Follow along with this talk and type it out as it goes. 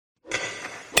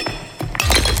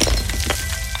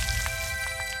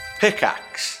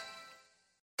Pickaxe.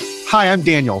 Hi, I'm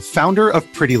Daniel, founder of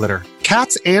Pretty Litter.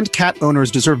 Cats and cat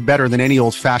owners deserve better than any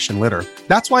old-fashioned litter.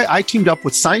 That's why I teamed up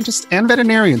with scientists and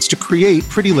veterinarians to create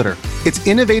Pretty Litter. Its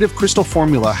innovative crystal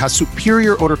formula has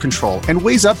superior odor control and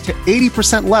weighs up to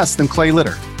 80% less than clay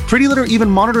litter. Pretty Litter even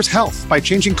monitors health by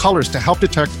changing colors to help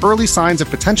detect early signs of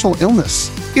potential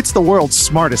illness. It's the world's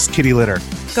smartest kitty litter.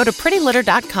 Go to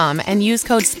prettylitter.com and use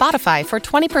code SPOTIFY for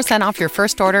 20% off your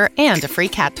first order and a free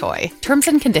cat toy. Terms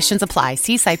and conditions apply.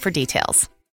 See site for details.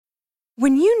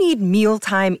 When you need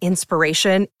mealtime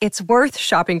inspiration, it's worth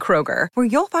shopping Kroger, where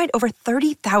you'll find over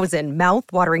 30,000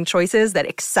 mouth-watering choices that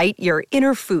excite your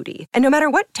inner foodie. And no matter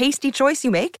what tasty choice you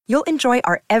make, you'll enjoy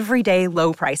our everyday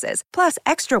low prices, plus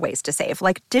extra ways to save,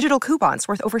 like digital coupons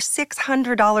worth over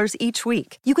 $600 each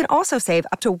week. You can also save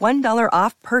up to $1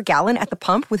 off per gallon at the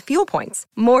pump with fuel points.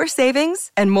 More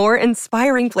savings and more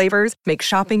inspiring flavors make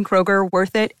shopping Kroger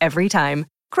worth it every time.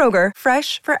 Kroger,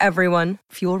 fresh for everyone.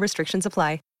 Fuel restrictions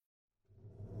apply.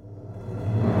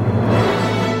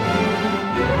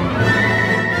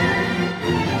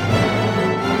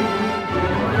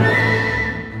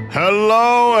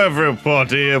 Hello,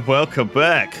 everybody, and welcome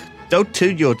back. Don't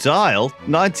tune your dial,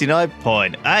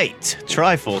 99.8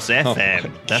 Triforce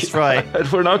FM. That's right.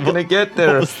 We're not going to get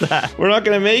there. What was that? We're not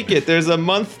going to make it. There's a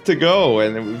month to go,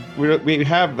 and we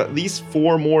have at least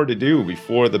 4 more to do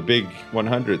before the big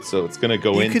 100, so it's going to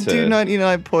go into... You could do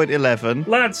 99.11.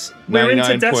 Lads, we're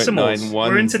into decimals. 99.91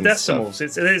 We're into and decimals.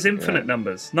 There's infinite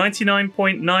numbers.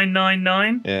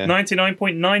 99.999. Yeah.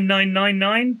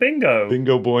 99.9999. Bingo.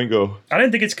 Bingo boingo. I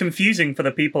don't think it's confusing for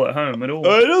the people at home at all.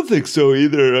 I don't think so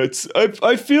either.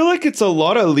 I feel like it's a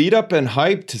lot of lead up and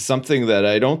hype to something that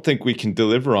I don't think we can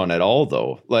deliver on at all,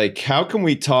 though. Like, how can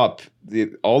we top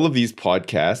all of these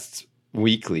podcasts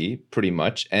weekly, pretty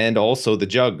much, and also the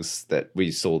jugs that we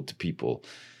sold to people?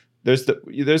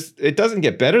 It doesn't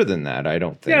get better than that, I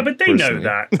don't think. Yeah, but they know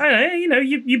that. I know,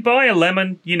 you buy a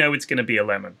lemon, you know it's going to be a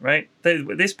lemon, right?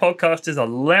 This podcast is a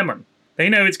lemon. They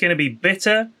know it's going to be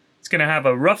bitter, it's going to have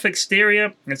a rough exterior,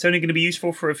 and it's only going to be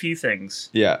useful for a few things.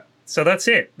 Yeah. So that's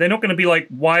it. They're not going to be like,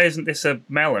 why isn't this a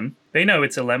melon? They know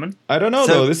it's a lemon. I don't know,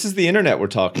 though. This is the internet we're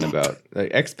talking about.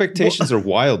 Like, expectations are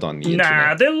wild on the internet.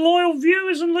 Nah, they're loyal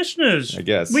viewers and listeners. I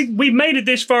guess. We made it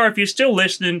this far. If you're still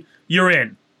listening, you're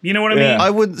in. You know what I mean? I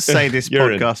wouldn't say this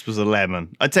podcast was a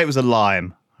lemon. I'd say it was a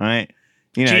lime, right?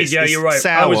 You know, Jeez, you're right.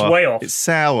 Sour. I was way off. It's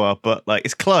sour, but like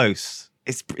it's close.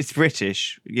 It's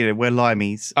British. You know, we're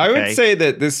limeys. I would say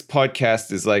that this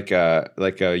podcast is like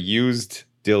a used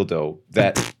dildo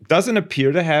that doesn't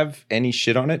appear to have any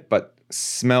shit on it, but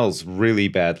smells really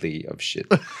badly of shit.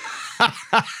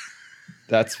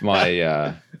 That's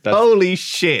my... Holy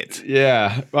shit.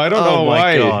 Yeah. I don't know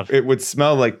why it would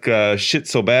smell like shit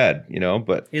so bad, you know,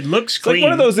 but... It looks it's clean. like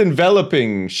one of those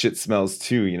enveloping shit smells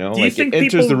too, you know? Like it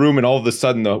enters the room and all of a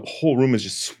sudden the whole room is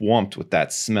just swamped with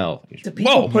that smell. Do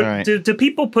people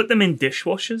put them in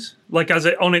dishwashers? Like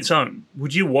on its own?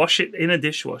 Would you wash it in a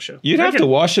dishwasher? You'd have to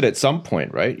wash it at some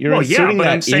point, right? You're inserting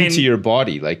that into your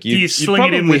body. Like you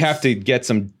probably have to get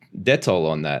some Dettol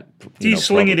on that. Do you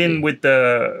sling it in with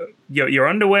your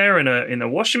underwear in a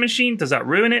washing machine? Does that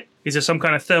ruin it? Is there some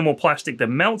kind of thermal plastic that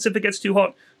melts if it gets too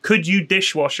hot? Could you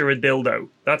dishwasher a dildo?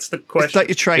 That's the question. It's like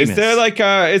your trainers.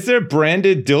 Is there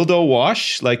branded dildo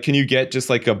wash? Like, can you get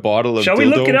just like a bottle of Shall we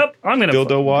look it up? I'm going to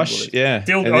dildo wash. Yeah.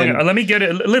 Let me get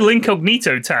a little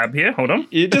incognito tab here. Hold on.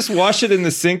 You just wash it in the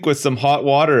sink with some hot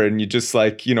water and you just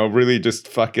really just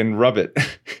fucking rub it.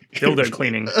 Dildo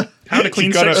cleaning. How to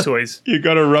clean sex toys. You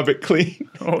got to rub it clean.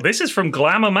 Oh, this is from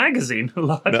Glamour magazine.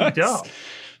 Nice.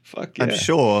 Fuck yeah. I'm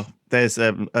sure there's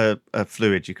a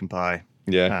fluid you can buy.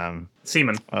 Yeah.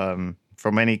 Semen.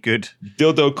 From any good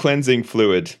dildo cleansing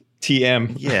fluid.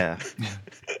 TM. Yeah.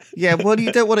 Yeah, well,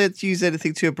 you don't want to use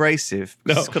anything too abrasive.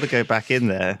 No. It's got to go back in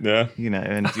there. Yeah. You know,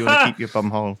 and you want to keep your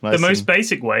bumhole nice. The most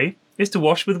basic way is to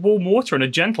wash with warm water and a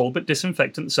gentle but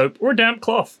disinfectant soap or a damp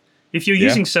cloth. If you're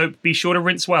using soap, be sure to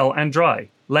rinse well and dry.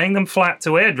 Laying them flat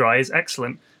to air dry is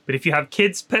excellent. But if you have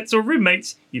kids, pets, or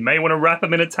roommates, you may want to wrap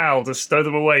them in a towel to stow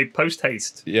them away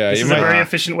post-haste. Yeah, this is a very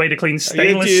efficient way to clean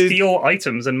stainless steel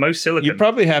items and most silicone. You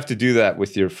probably have to do that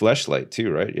with your fleshlight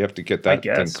too, right? You have to get that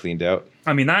thing cleaned out.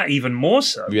 I mean, that even more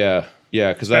so. Yeah,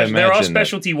 because I imagine there are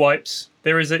specialty wipes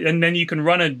and then you can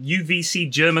run a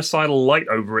UVC germicidal light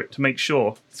over it to make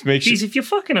sure. Jeez, if you're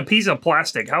fucking a piece of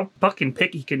plastic, how fucking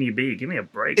picky can you be? Give me a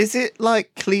break. Is it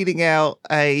like cleaning out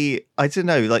I don't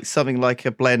know, like something like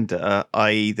a blender,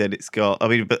 i.e. that it's got,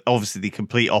 but obviously the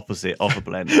complete opposite of a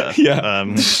blender. Yeah.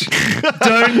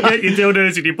 Don't get your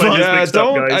dildos and your blenders mixed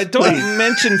up, guys. Don't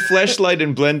mention fleshlight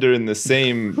and blender in the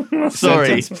same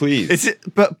sentence, please. Is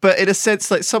it, but in a sense,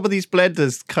 like some of these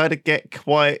blenders kind of get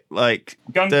quite like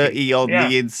Gunky. dirty on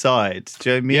the inside. Do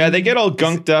you know what I mean? Yeah, they get all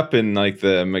gunked up in like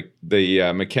the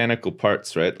mechanical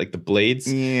parts, right? Like the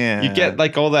blades. Yeah. You get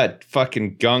like all that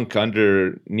fucking gunk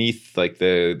underneath like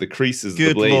the creases of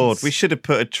the blades. Good lord, we should have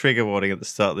put a trigger warning at the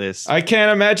start of this. I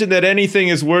can't imagine that anything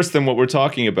is worse than what we're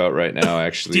talking about right now,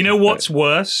 actually. Do you know what's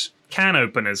worse? Can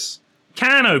openers.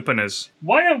 Can openers.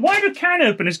 Why do can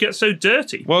openers get so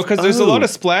dirty? Well, because there's a lot of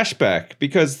splashback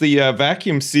because the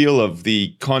vacuum seal of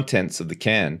the contents of the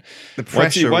can. The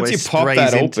pressure once you pop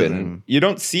that open, them. you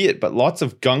don't see it, but lots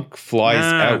of gunk flies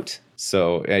out.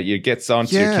 So it gets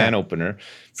onto your can opener.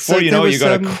 Before you know it, you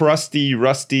got a crusty,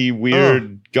 rusty,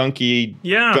 weird,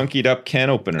 gunkied up can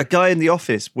opener. A guy in the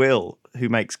office, Will, who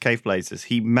makes Cave Blazers,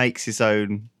 he makes his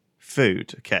own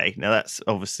food. Okay, now that's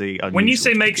obviously unusual. When you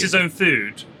say makes his own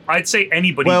food, I'd say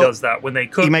anybody does that when they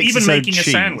cook, even making a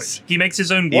sandwich. He makes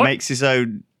his own what? He makes his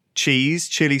own cheese,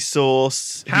 chili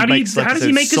sauce. How does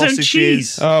he make his own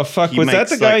cheese? Oh, fuck. Was that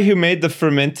the guy who made the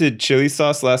fermented chili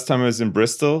sauce last time I was in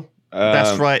Bristol?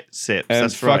 That's right, Sips. And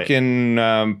that's right. fucking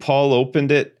Paul opened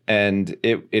it and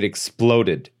it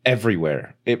exploded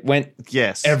everywhere. It went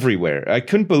everywhere. I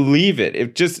couldn't believe it.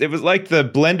 It was like the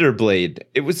blender blade.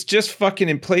 It was just fucking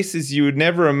in places you would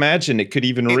never imagine it could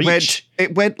even reach.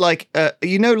 It went like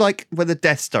like when the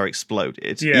Death Star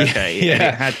exploded. Yeah. Okay. Yeah. And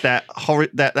it had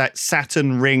that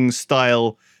Saturn ring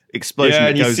style explosion. Yeah,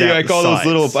 and you see like all those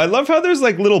little. I love how there's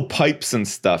like little pipes and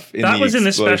stuff. That was in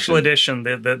the special edition.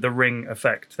 The ring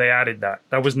effect. They added that.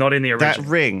 That was not in the original. That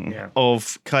ring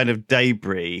of kind of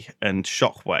debris and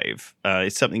shockwave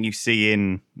is something you see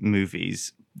in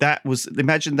movies.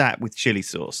 Imagine that with chili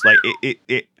sauce. Like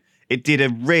it did a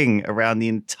ring around the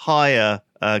entire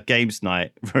games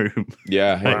night room.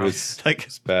 Yeah, it was like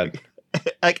it's bad.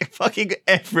 Like fucking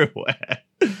everywhere.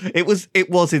 It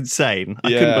was insane. I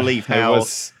couldn't believe how. It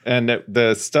was, and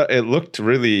it looked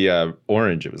really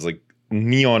orange. It was like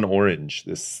neon orange.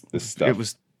 This stuff. It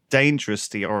was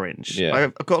dangerously orange. Yeah.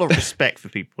 I've got a lot of respect for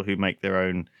people who make their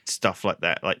own stuff like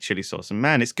that, like chili sauce. And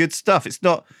man, it's good stuff. It's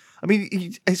not. I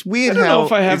mean, it's weird. I don't know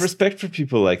if I have respect for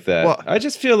people like that. What? I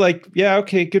just feel like, yeah,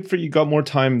 okay, good for you. Got more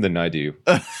time than I do.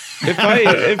 If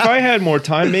I had more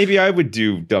time, maybe I would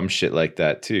do dumb shit like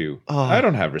that too. I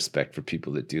don't have respect for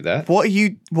people that do that. What are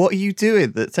you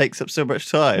doing that takes up so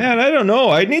much time? Man, I don't know.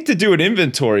 I need to do an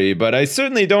inventory, but I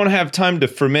certainly don't have time to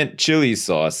ferment chili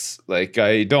sauce. Like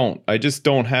I just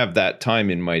don't have that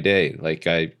time in my day. Like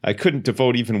I couldn't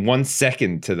devote even 1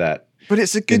 second to that. But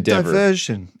it's a good endeavor.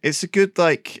 diversion. It's a good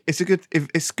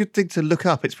thing to look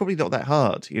up. It's probably not that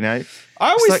hard, you know.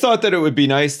 I always thought that it would be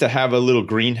nice to have a little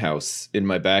greenhouse in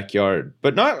my backyard,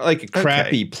 but not like a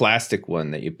crappy plastic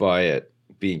one that you buy at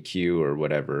B&Q or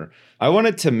whatever. I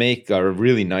wanted to make a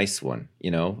really nice one,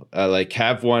 you know, like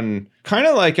have one kind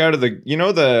of like out of the, you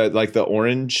know, the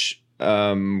orange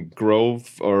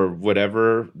grove or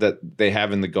whatever that they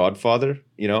have in The Godfather,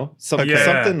 you know,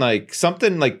 something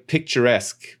like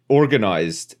picturesque,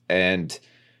 organized, and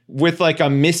with like a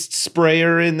mist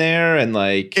sprayer in there and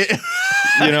like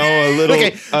you know, a little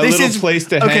place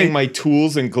to hang my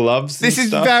tools and gloves. This is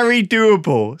very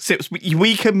doable. Sips,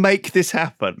 we can make this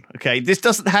happen. Okay, this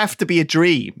doesn't have to be a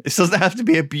dream. This doesn't have to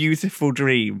be a beautiful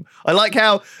dream. I like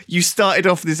how you started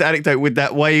off this anecdote with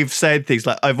that way of saying things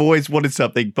like, "I've always wanted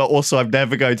something, but also I'm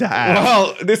never going to have."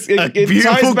 Well, it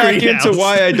ties back into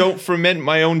why I don't ferment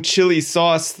my own chili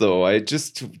sauce, though. I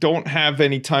just don't have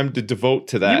any time to devote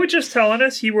to that. You were just telling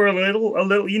us you were a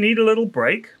little. You need a little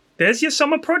break. There's your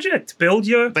summer project. Build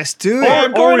your. Let's do it. Oh,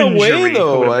 I'm going away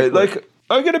though.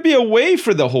 I'm going to be away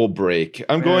for the whole break.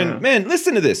 I'm going. Man,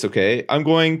 listen to this, okay? I'm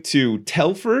going to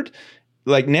Telford.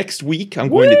 Like next week, I'm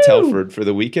going to Telford for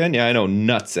the weekend. Yeah, I know,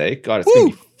 nuts, eh? God, it's going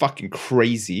to be fucking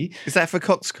crazy. Is that for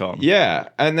CoxCon? Yeah,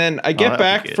 and then I get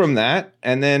back from that,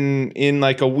 and then in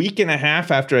like a week and a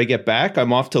half after I get back,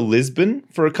 I'm off to Lisbon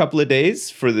for a couple of days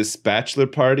for this bachelor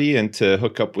party and to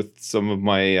hook up with some of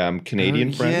my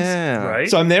Canadian friends. Yeah, right.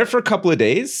 So I'm there for a couple of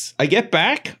days. I get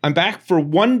back. I'm back for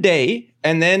 1 day,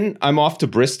 and then I'm off to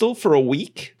Bristol for a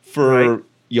week for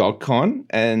YogCon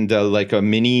and like a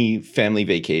mini family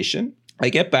vacation. I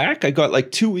get back. I got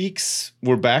like 2 weeks.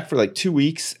 We're back for like 2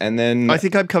 weeks, and then I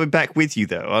think I'm coming back with you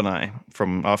though, aren't I?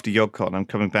 From after YogCon, I'm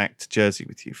coming back to Jersey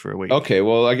with you for a week. Okay,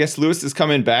 well, I guess Lewis is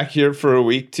coming back here for a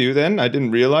week too. Then I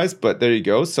didn't realize, but there you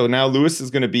go. So now Lewis is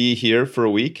going to be here for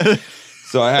a week.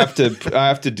 So I have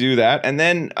to do that, and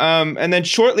then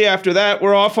shortly after that,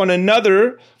 we're off on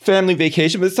another family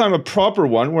vacation. But this time a proper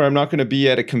one where I'm not going to be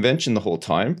at a convention the whole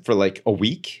time for like a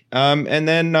week. And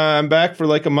then I'm back for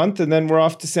like a month, and then we're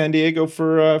off to San Diego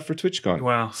for TwitchCon.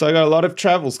 Wow! So I got a lot of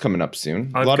travels coming up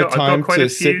soon. A lot of time to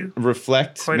sit,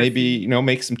 reflect, maybe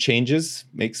make some changes,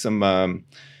 make some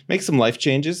life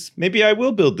changes. Maybe I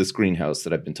will build this greenhouse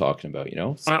that I've been talking about.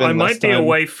 I might be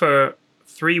away for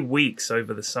 3 weeks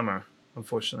over the summer.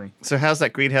 Unfortunately. So how's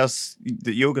that greenhouse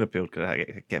that you're going to build going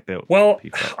to get built? Well,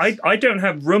 I don't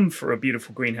have room for a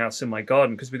beautiful greenhouse in my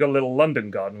garden because we've got a little London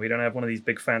garden. We don't have one of these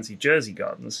big fancy Jersey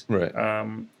gardens. Right.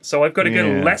 So I've got to go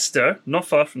to Leicester, not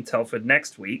far from Telford,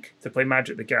 next week to play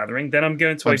Magic the Gathering. Then I'm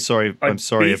going to I'm sorry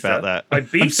about that.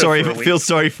 Ibiza I'm sorry, for a I week. feel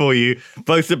sorry for you,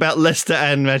 both about Leicester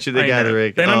and Magic the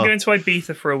Gathering. Then I'm going to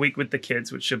Ibiza for a week with the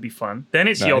kids, which should be fun. Then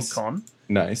it's Nice. YogCon.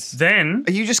 Nice. Then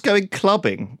Are you just going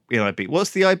clubbing in Ibiza?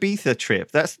 What's the Ibiza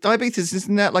trip? That's Ibiza,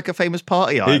 isn't that like a famous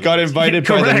party He island? got invited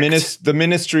by Correct. the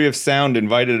Ministry of Sound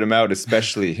invited him out,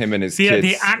 especially him and his kids.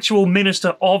 the actual Minister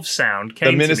of Sound came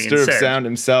The to me Minister and of said, Sound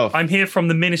himself. I'm here from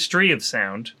the Ministry of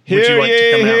Sound. Would Hear you like ye,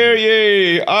 to come hear out?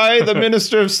 ye! I, the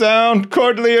Minister of Sound,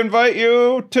 cordially invite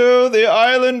you to the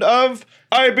island of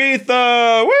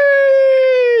Ibiza! Whee!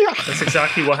 That's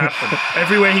exactly what happened.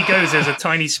 Everywhere he goes, there's a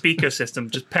tiny speaker system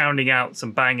just pounding out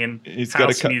some banging He's got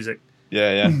house a music.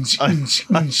 Yeah.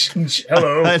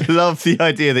 Hello. I love the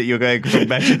idea that you're going from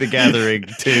Magic the Gathering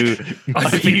to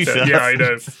Ibiza. Yeah, I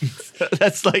know.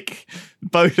 That's like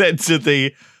both ends of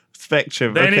the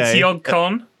spectrum. Then okay. it's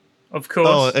YogCon, of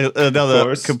course. Oh, another Of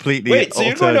course. completely Wait, so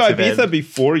you're going to alternative Ibiza end.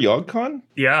 before YogCon?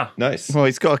 Yeah. Nice. Well,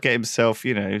 he's got to get himself,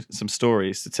 some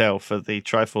stories to tell for the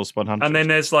Triforce 100. And then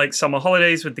there's like summer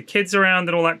holidays with the kids around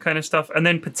and all that kind of stuff. And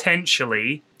then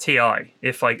potentially TI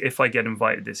if I get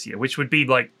invited this year, which would be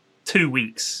like 2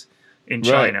 weeks in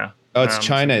China. Oh, it's So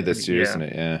China this year, yeah. isn't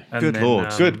it? Yeah. And Good then, lord.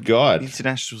 Good God.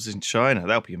 Internationals in China.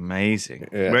 That would be amazing.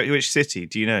 Yeah. Which city?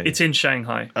 Do you know? It's in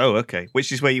Shanghai. Oh, okay.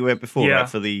 Which is where you went before, Yeah. right,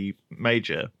 for the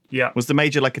major? Yeah. Was the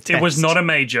major like a test? It was not a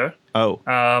major. Oh.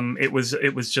 It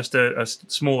was just a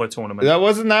smaller tournament. That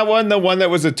wasn't that one, the one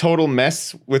that was a total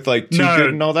mess with like too No.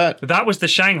 good and all that? That was the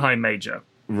Shanghai major.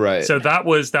 Right. So that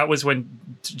was when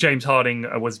James Harding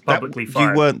was publicly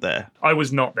fired. You weren't there. I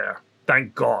was not there.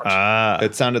 Thank God.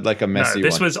 It sounded like a messy No,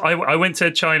 this one. was I went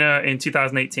to China in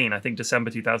 2018. I think December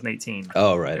 2018.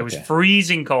 Oh, right. It was okay.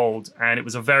 freezing cold, and it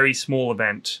was a very small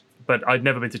event. But I'd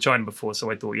never been to China before,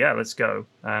 so I thought, yeah, let's go.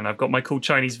 And I've got my cool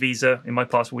Chinese visa in my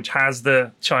passport, which has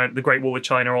the Great Wall of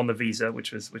China on the visa,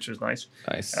 which was nice.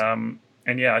 Nice.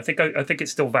 And yeah, I think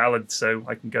it's still valid, so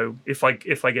I can go if I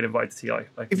get invited to TI.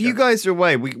 I can If you go. guys are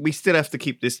away, we still have to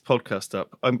keep this podcast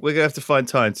up. We're gonna have to find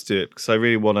time to do it because I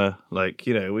really want to,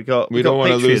 we don't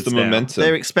wanna lose the now. momentum.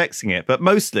 They're expecting it, but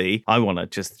mostly I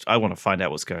want to find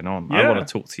out what's going on. I Yeah. want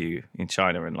to talk to you in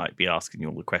China and be asking you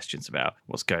all the questions about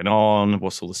what's going on,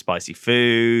 what's all the spicy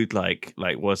food, like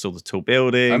what's all the tall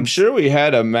buildings. I'm sure we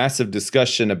had a massive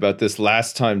discussion about this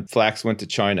last time Flax went to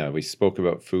China. We spoke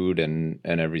about food and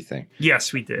everything.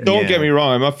 Yes, we did. Don't get me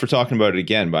wrong. I'm up for talking about it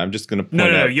again, but I'm just going to point No,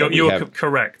 out that you're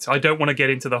correct. I don't want to get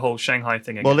into the whole Shanghai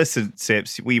thing again. Well, listen,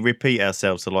 Sips, we repeat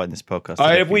ourselves a lot in this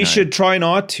podcast. we should try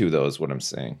not to, though, is what I'm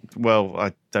saying. Well,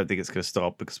 I don't think it's going to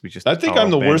stop because we just. I think are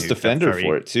I'm the Ben worst who's offender very-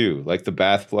 for it, too. Like the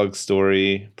bath plug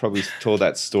story. Probably told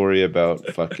that story about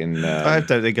fucking... I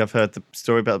don't think I've heard the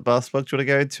story about the bath plug. Do you want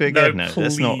to go into it No, again?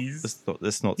 please.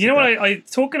 That's not. You know what? I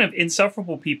talking of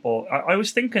insufferable people, I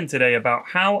was thinking today about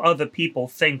how other people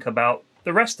think about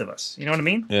the rest of us. You know what I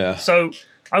mean? Yeah. So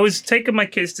I was taking my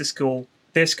kids to school.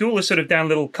 Their school is sort of down a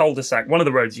little cul-de-sac. One of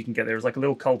the roads you can get there is like a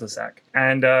little cul-de-sac.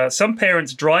 And some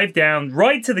parents drive down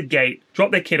right to the gate,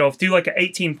 drop their kid off, do like an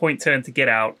 18-point turn to get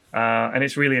out. And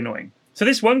it's really annoying. So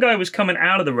this one guy was coming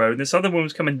out of the road, and this other one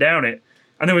was coming down it.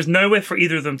 And there was nowhere for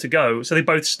either of them to go. So they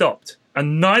both stopped.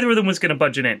 And neither of them was going to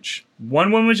budge an inch.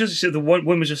 One woman was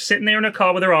just sitting there in her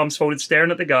car with her arms folded,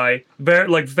 staring at the guy,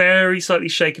 very slightly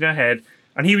shaking her head.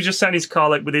 And he was just sat in his car,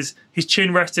 with his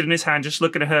chin rested in his hand, just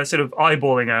looking at her, sort of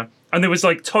eyeballing her. And there was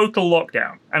total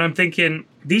lockdown. And I'm thinking,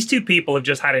 these two people have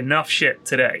just had enough shit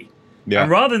today. Yeah.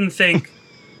 And rather than think,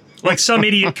 some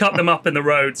idiot cut them up in the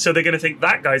road, so they're going to think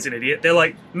that guy's an idiot, they're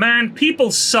like, man,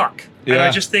 people suck. And Yeah.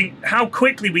 I just think how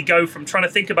quickly we go from trying to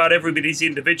think about everybody's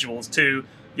individuals to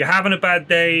you're having a bad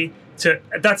day,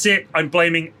 that's it. I'm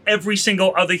blaming every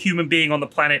single other human being on the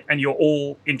planet, and you're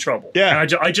all in trouble. Yeah.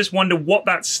 And I just wonder what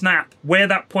that snap, where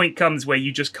that point comes where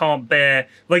you just can't bear,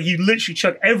 like you literally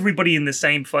chuck everybody in the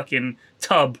same fucking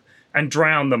tub and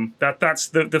drown them. That's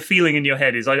the feeling in your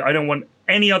head is I don't want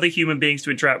any other human beings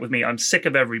to interact with me. I'm sick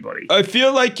of everybody. I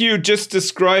feel like you just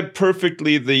described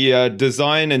perfectly the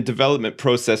design and development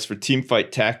process for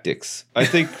Teamfight Tactics. I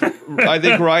think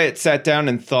Riot sat down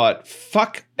and thought,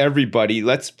 fuck everybody.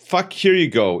 Here you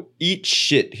go. Eat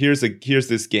shit. Here's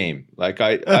this game. Like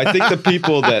I think the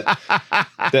people that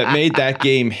made that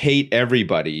game hate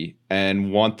everybody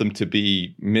and want them to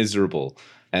be miserable.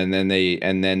 And then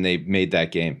they made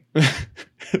that game.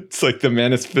 It's like the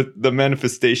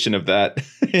manifestation of that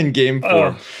in game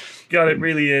form. Oh, God, it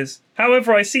really is.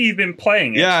 However, I see you've been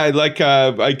playing it. Yeah, I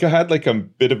had like a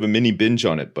bit of a mini binge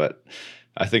on it, but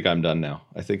I think I'm done now.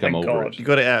 I think I'm over it. You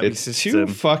got it out. It's too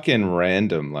fucking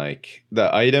random. Like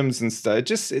the items and stuff.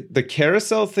 The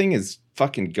carousel thing is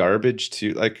fucking garbage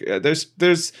too. Like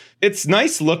it's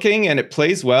nice looking and it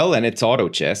plays well and it's auto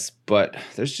chess, but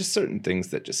there's just certain things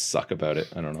that just suck about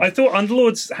it. I don't know. I thought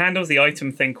Underlords handles the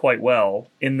item thing quite well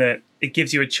in that it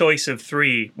gives you a choice of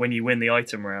 3 when you win the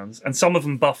item rounds, and some of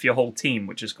them buff your whole team,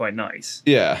 which is quite nice.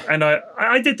 Yeah. And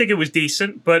I did think it was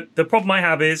decent, but the problem I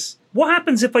have is, what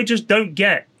happens if I just don't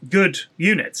get good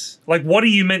units? Like, what are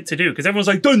you meant to do? Because everyone's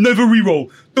like, don't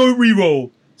reroll.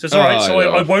 So it's all right, so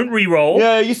I won't reroll.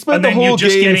 Yeah, you spend the whole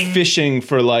game fishing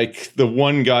for like the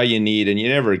one guy you need and you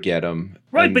never get him.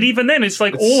 Right, and but even then, it's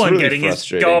like all I'm getting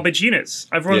is garbage units.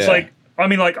 Everyone's like, I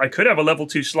mean, like, I could have a level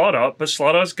 2 Slardar, but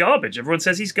Slardar's garbage. Everyone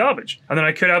says he's garbage. And then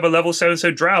I could have a level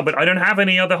so-and-so Drow, but I don't have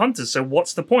any other hunters, so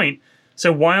what's the point?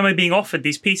 So why am I being offered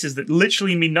these pieces that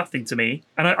literally mean nothing to me?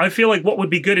 And I feel like what would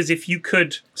be good is if you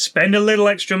could spend a little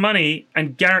extra money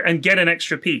and get an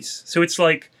extra piece. So it's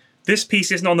like, this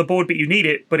piece isn't on the board, but you need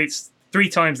it, but it's 3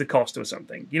 times the cost or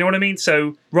something. You know what I mean?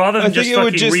 So rather than just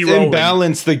fucking re-rolling... I think it would just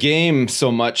imbalance the game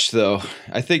so much, though.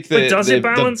 I think that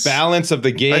the balance of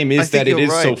the game is that it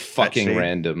is so fucking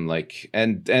random. Like,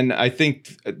 and I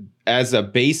think as a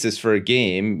basis for a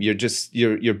game,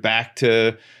 you're back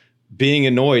to being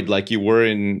annoyed like you were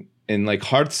in like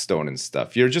Hearthstone and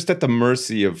stuff. You're just at the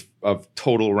mercy of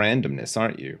total randomness,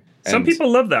 aren't you? Some people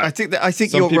love that. I think you're right.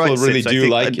 Some people really do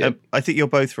like it. I think you're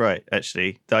both right,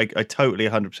 actually. I totally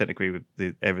 100% agree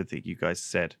with everything you guys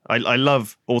said. I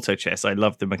love auto chess. I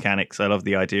love the mechanics. I love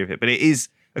the idea of it. But it is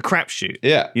a crapshoot.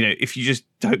 Yeah. You know, if you just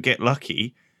don't get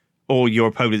lucky, or your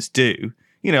opponents do.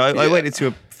 You know, I went into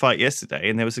a fight yesterday,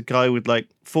 and there was a guy with like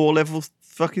 4 level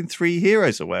fucking 3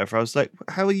 heroes or whatever. I was like,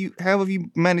 how have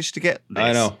you managed to get this?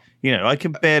 I know. You know, I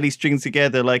can barely string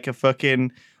together like a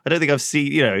fucking. I don't think I've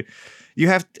seen. You know. You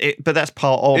have, but that's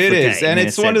part of the game. It is, and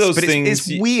it's one of those things.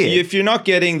 It's weird. If you're not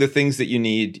getting the things that you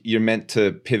need, you're meant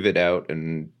to pivot out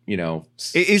and it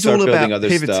is all about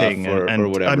pivoting or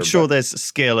whatever. I'm sure there's a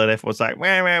skill, and everyone's like,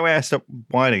 where, stop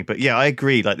whining. But yeah, I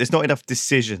agree. Like, there's not enough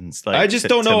decisions. Like, I just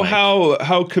don't know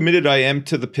how committed I am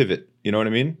to the pivot. You know what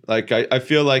I mean? Like, I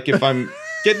feel like if I'm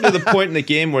getting to the point in the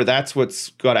game where that's what's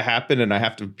got to happen, and I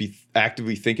have to be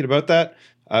actively thinking about that,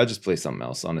 I'll just play something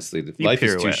else. Honestly, life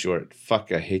is too short.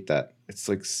 Fuck, I hate that. It's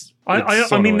like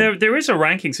I mean, there is a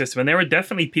ranking system, and there are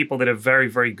definitely people that are very,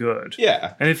 very good.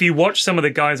 Yeah. And if you watch some of the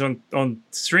guys on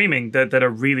streaming that are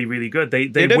really, really good,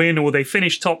 they win or they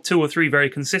finish top 2 or 3 very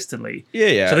consistently.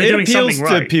 Yeah. So they're doing something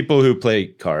right. To people who play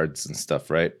cards and stuff,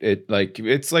 right?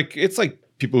 It's like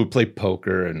people who play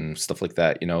poker and stuff like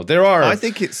that. You know, there are. I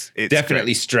think it's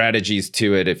definitely strategies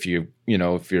to it. If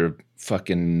if you're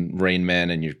fucking Rain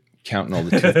Man and you're counting all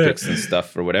the toothpicks and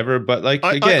stuff or whatever, but like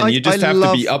again, you just have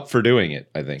to be up for doing it.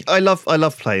 I think I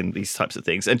love playing these types of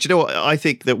things, and do you know what? I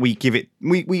think that we give it,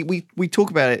 we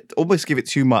talk about it, almost give it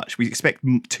too much. We expect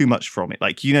too much from it.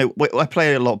 Like, I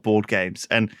play a lot of board games,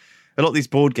 and a lot of these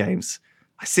board games,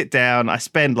 I sit down, I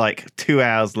spend like 2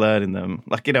 hours learning them.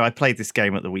 Like, I played this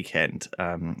game at the weekend.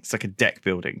 It's like a deck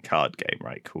building card game,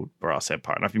 right, called Brass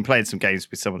Empire. And I've been playing some games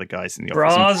with some of the guys in the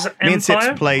office. Me and Sips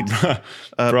played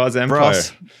Brass Empire.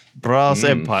 Brass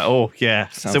Empire. Oh, yeah.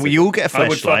 So we all get a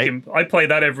flashlight. I play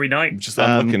that every night.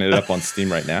 I'm looking it up on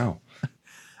Steam right now.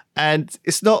 And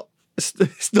it's not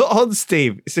on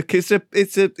Steam.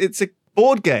 It's a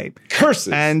board game.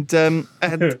 Curses. And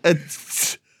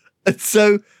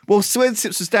so when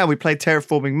Sips was down, we played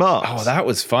Terraforming Mars. Oh, that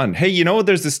was fun. Hey,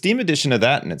 there's a Steam edition of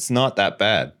that, and it's not that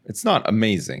bad. It's not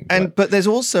amazing. But there's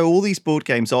also all these board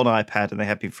games on iPad, and they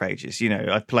have been for ages.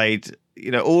 I've played,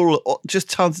 all just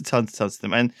tons and tons and tons of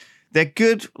them. And they're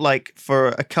good, like, for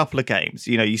a couple of games.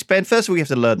 You spend, first of all, you have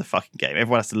to learn the fucking game.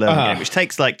 Everyone has to learn the game, which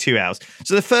takes like 2 hours.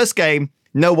 So the first game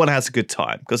no one has a good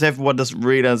time because everyone doesn't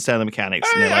really understand the mechanics.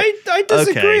 And I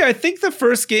disagree. okay. I think the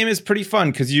first game is pretty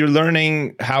fun because you're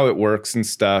learning how it works and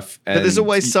stuff. And but there's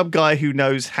always some guy who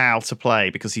knows how to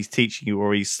play because he's teaching you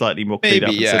or he's slightly more clued up.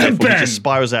 Maybe, And so yeah. therefore he just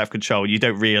spirals out of control. You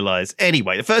don't realize.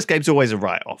 Anyway, the first game's always a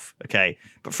write-off, okay?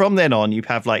 But from then on, you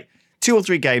have like 2 or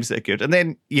 3 games that are good, and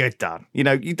then you're done. You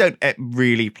know, you don't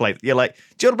really play. You're like,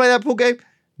 do you want to play that pool game?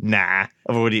 Nah,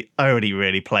 I already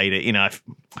really played it. You know,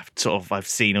 I've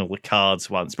seen all the cards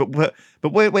once. But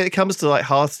when it comes to like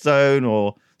Hearthstone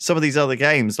or some of these other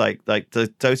games like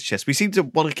the Dota chess, we seem to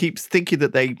want to keep thinking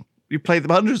that you play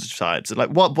them hundreds of times. And like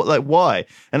what like why?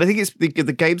 And I think it's the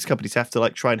games companies have to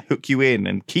like try and hook you in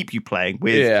and keep you playing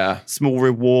with small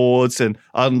rewards and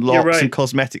unlocks and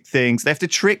cosmetic things. They have to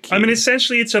trick you. I mean,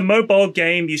 essentially, it's a mobile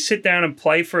game. You sit down and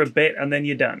play for a bit, and then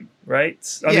you're done,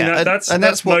 right? I mean,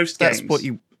 that's most games.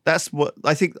 That's what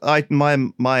I think.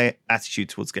 My attitude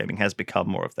towards gaming has become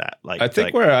more of that. Like I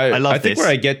think where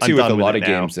I get to with a lot of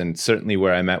games, and certainly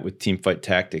where I'm at with Teamfight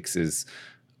Tactics is,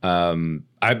 I'm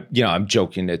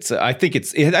joking. I think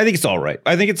it's all right.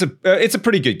 I think it's a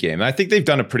pretty good game. I think they've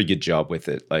done a pretty good job with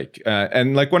it. Like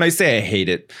and like when I say I hate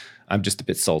it, I'm just a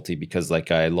bit salty because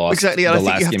like I lost exactly. The I think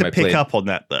last you have game to I pick played. up on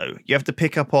that though. You have to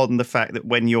pick up on the fact that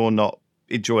when you're not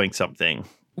enjoying something.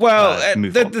 Well,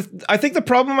 I think the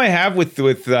problem I have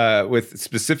with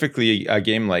specifically a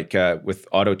game like with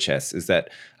auto chess is that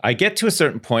I get to a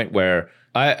certain point where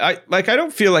I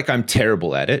don't feel like I'm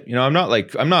terrible at it. You know,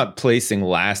 I'm not placing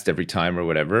last every time or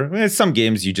whatever. I mean, some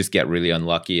games you just get really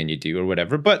unlucky and you do or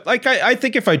whatever. But like I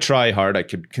think if I try hard, I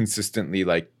could consistently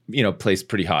place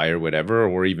pretty high or whatever,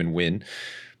 or even win.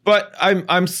 But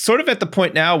I'm sort of at the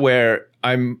point now where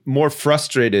I'm more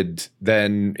frustrated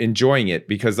than enjoying it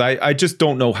because I just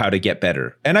don't know how to get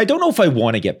better. And I don't know if I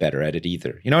want to get better at it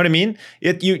either. You know what I mean?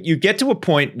 You get to a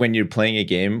point when you're playing a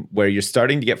game where you're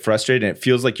starting to get frustrated and it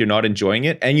feels like you're not enjoying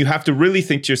it. And you have to really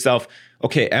think to yourself,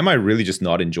 okay, am I really just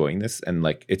not enjoying this? And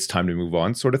like, it's time to move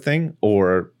on sort of thing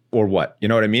or what? You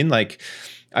know what I mean? Like,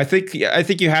 I think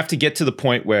you have to get to the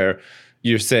point where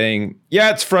you're saying,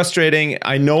 yeah, it's frustrating.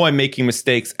 I know I'm making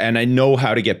mistakes and I know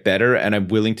how to get better and I'm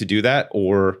willing to do that.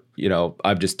 Or,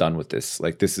 I'm just done with this.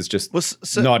 Like, this is just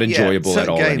not enjoyable at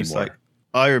all games, anymore. Like,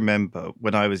 I remember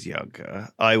when I was younger,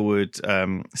 I would,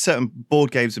 certain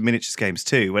board games and miniatures games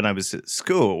too, when I was at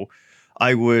school,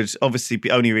 I would obviously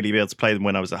only really be able to play them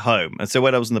when I was at home. And so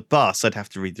when I was on the bus, I'd have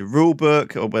to read the rule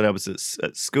book. Or when I was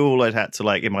at school, I'd have to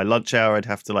in my lunch hour, I'd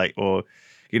have to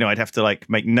I'd have to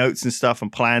make notes and stuff and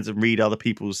plans and read other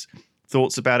people's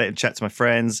thoughts about it and chat to my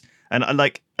friends. And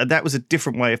that was a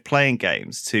different way of playing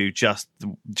games to just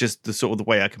the sort of the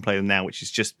way I can play them now, which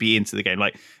is just be into the game.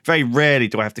 Like very rarely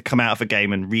do I have to come out of a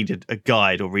game and read a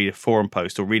guide or read a forum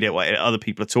post or read what other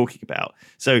people are talking about.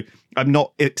 So I'm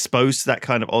not exposed to that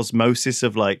kind of osmosis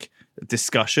of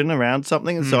discussion around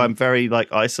something. And so I'm very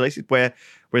isolated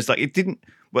whereas it didn't,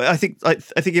 well, I think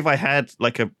if I had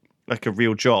a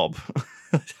real job,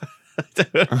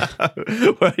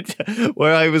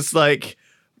 where I was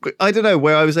I don't know,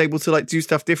 where I was able to do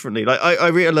stuff differently. I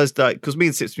realized that because me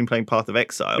and Sip's been playing Path of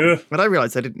Exile, and I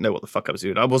realized I didn't know what the fuck I was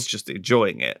doing. I was just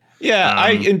enjoying it. Yeah,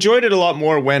 I enjoyed it a lot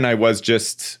more when I was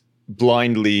just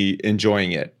blindly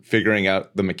enjoying it, figuring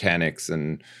out the mechanics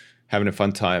and having a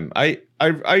fun time. I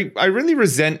really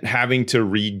resent having to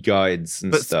read guides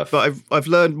and stuff. But I've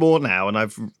learned more now, and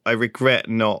I regret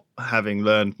not having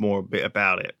learned more a bit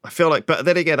about it. I feel but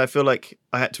then again, I feel like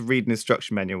I had to read an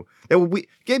instruction manual.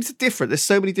 Games are different. There's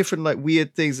so many different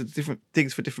weird things and different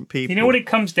things for different people. You know what it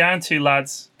comes down to,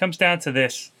 lads? It comes down to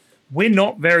this: we're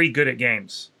not very good at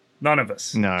games. None of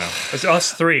us. No. It's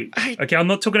us three. Okay, I'm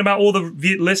not talking about all the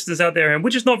listeners out there, and we're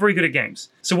just not very good at games.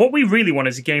 So what we really want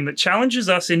is a game that challenges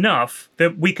us enough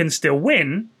that we can still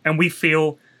win, and we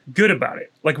feel good about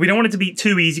it. We don't want it to be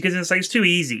too easy, because it's too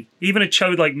easy. Even a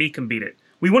chode like me can beat it.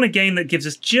 We want a game that gives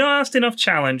us just enough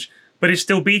challenge, but is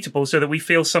still beatable so that we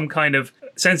feel some kind of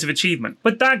sense of achievement.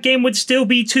 But that game would still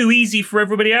be too easy for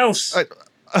everybody else.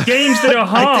 Games that are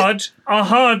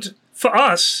hard for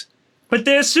us, but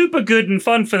they're super good and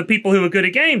fun for the people who are good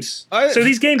at games. So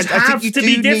these games have to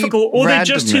be difficult, or they're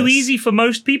just too easy for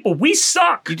most people. We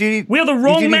suck. We are the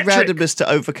wrong metric. You do need randomness to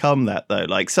overcome that, though.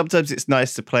 Sometimes it's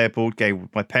nice to play a board game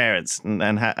with my parents,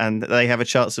 and they have a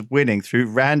chance of winning through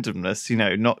randomness.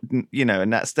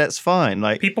 And that's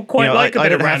fine. People quite like a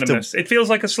bit of randomness. It feels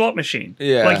like a slot machine.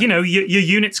 Yeah. Your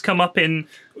units come up in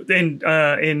in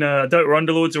Dota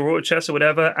Underlords or Auto Chess or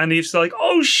whatever, and he's like,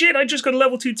 oh shit, I just got a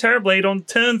level 2 Terrorblade on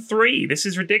turn 3. This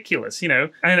is ridiculous, you know?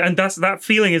 And that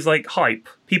feeling is like hype.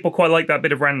 People quite like that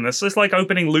bit of randomness. So it's like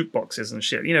opening loot boxes and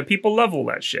shit. You know, people love all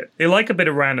that shit. They like a bit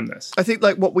of randomness. I think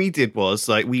like what we did was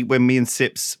like when me and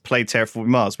Sips played Terraforming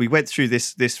Mars, we went through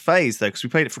this phase though, because we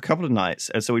played it for a couple of nights.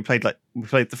 And so we played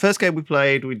the first game we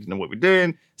played, we didn't know what we were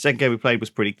doing. Second game we played was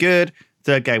pretty good.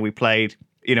 Third game we played,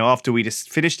 you know, after we just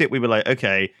finished it, we were like,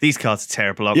 okay, these cards are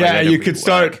terrible. Aren't yeah, they? you could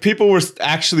start. People were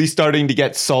actually starting to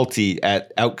get salty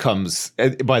at outcomes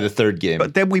by the third game.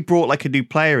 But then we brought like a new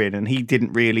player in, and he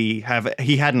didn't really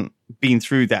he hadn't been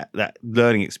through that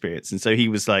learning experience, and so he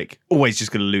was like always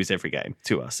just going to lose every game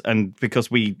to us. And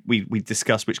because we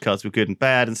discussed which cards were good and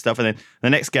bad and stuff, and then the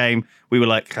next game we were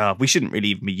like, we shouldn't really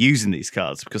even be using these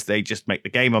cards because they just make the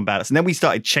game unbalanced. And then we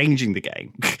started changing the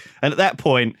game, and at that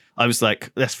point I was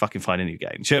like, let's fucking find a new game.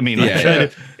 Do you know what I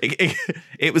mean?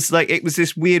 It was like it was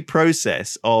this weird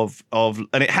process of and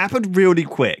it happened really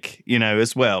quick, you know,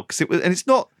 as well, because it's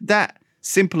not that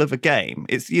simple of a game.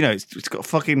 It's, you know, it's got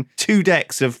fucking 2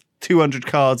 decks of 200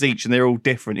 cards each, and they're all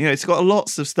different. You know, it's got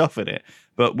lots of stuff in it,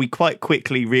 but we quite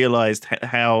quickly realized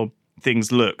how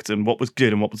things looked and what was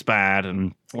good and what was bad,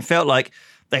 and it felt like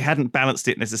they hadn't balanced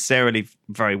it necessarily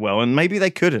very well, and maybe they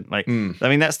couldn't. Like, I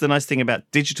mean, that's the nice thing about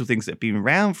digital things that have been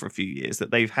around for a few years, that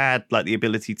they've had like the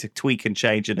ability to tweak and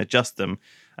change and adjust them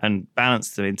and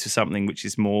balance them into something which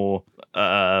is more,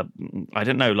 I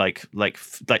don't know, like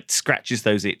scratches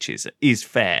those itches, is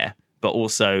fair, but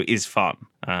also is fun.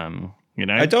 You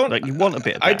know, you want a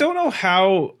bit of that. I don't know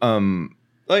how,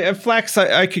 and Flax,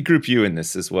 I could group you in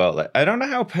this as well. Like, I don't know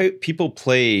how people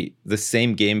play the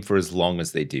same game for as long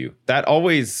as they do. That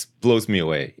always blows me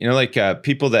away. You know, like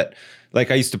people that,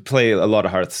 like I used to play a lot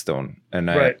of Hearthstone,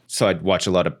 and so I'd watch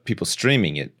a lot of people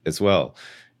streaming it as well.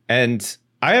 And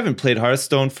I haven't played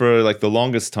Hearthstone for like the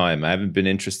longest time. I haven't been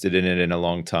interested in it in a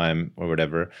long time or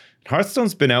whatever.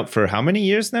 Hearthstone's been out for how many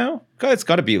years now? God, it's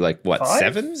got to be like, what,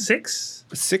 7? 6?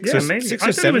 Six yeah, or maybe. 6 I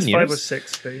or 7 it was years. 5 or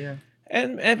 6, but yeah.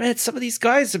 And man, some of these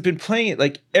guys have been playing it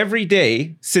like every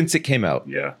day since it came out.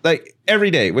 Yeah. Like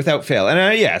every day without fail.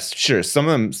 And yes, sure, some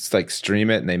of them like stream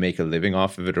it and they make a living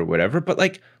off of it or whatever. But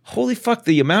like, holy fuck,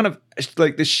 the amount of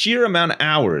like the sheer amount of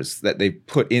hours that they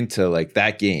put into like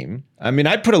that game. I mean,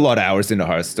 I put a lot of hours into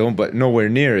Hearthstone, but nowhere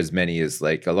near as many as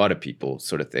like a lot of people,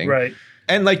 sort of thing. Right.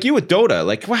 And like you with Dota,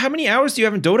 like, well, how many hours do you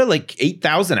have in Dota? Like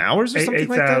 8,000 hours or something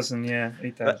like that? 8,000, yeah,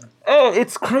 8,000. Oh,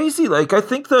 it's crazy. Like, I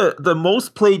think the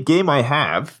most played game I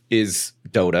have is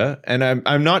Dota, and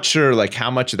I'm not sure like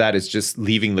how much of that is just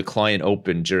leaving the client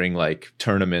open during like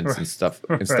tournaments and stuff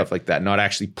like that, not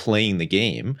actually playing the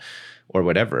game or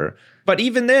whatever. But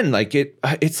even then, like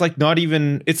it's like not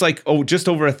even, it's like, just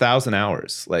over 1,000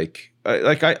 hours.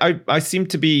 I seem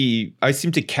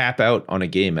to cap out on a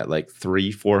game at like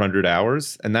 300-400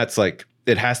 hours, and that's like,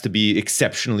 it has to be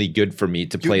exceptionally good for me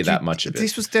to play that much of it.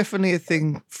 This was definitely a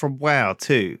thing from WoW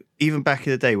too. Even back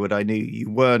in the day when I knew you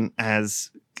weren't as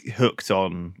hooked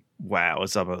on WoW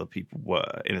as some other people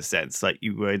were, in a sense. Like,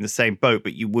 you were in the same boat,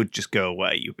 but you would just go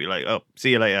away. You'd be like, oh,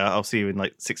 see you later. I'll see you in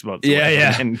like 6 months.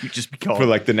 Yeah. And you'd just be gone. For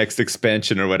like the next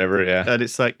expansion or whatever, yeah. And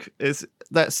it's like,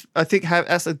 that's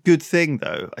a good thing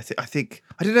though. I think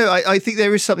I don't know. I think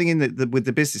there is something in with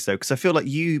the business though, because I feel like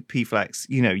you, P-Flax,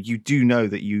 you know, you do know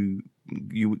that you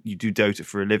do Dota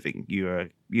for a living. You're a,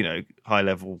 you know, high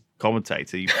level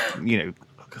commentator. You know,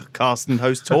 cast and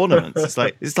host tournaments.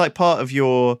 It's like part of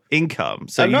your income.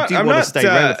 So you want to stay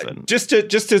relevant. Just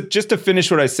to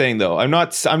finish what I was saying though, I'm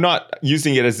not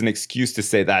using it as an excuse to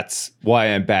say that's why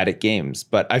I'm bad at games.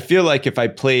 But I feel like if I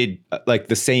played like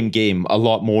the same game a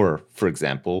lot more, for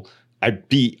example, I'd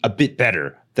be a bit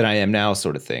better than I am now,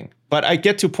 sort of thing. But I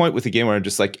get to a point with the game where I'm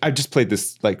just like, I've just played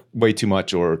this like way too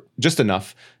much or just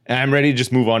enough, and I'm ready to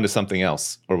just move on to something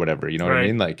else or whatever. You know what I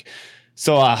mean? Like,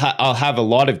 so I'll have a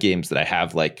lot of games that I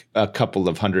have like a couple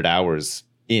of 100 hours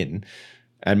in,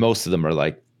 and most of them are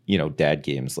like, you know, dad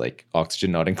games like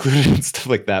Oxygen Not Included and stuff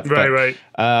like that. Right.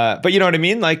 But you know what I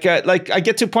mean? Like I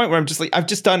get to a point where I'm just like, I've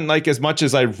just done like as much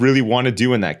as I really want to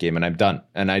do in that game, and I'm done,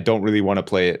 and I don't really want to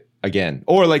play it again.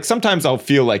 Or like sometimes I'll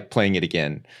feel like playing it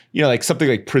again, you know, like something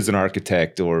like Prison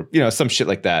Architect or, you know, some shit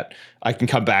like that. I can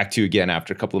come back to again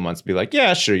after a couple of months and be like,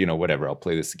 yeah, sure, you know, whatever, I'll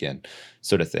play this again,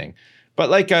 sort of thing.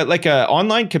 But like a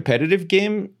online competitive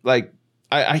game, like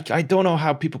I don't know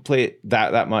how people play it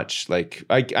that much. Like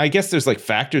I guess there's like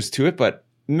factors to it, but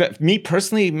me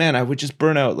personally, man, I would just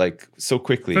burn out like so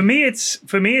quickly. For me, it's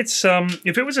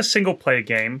if it was a single player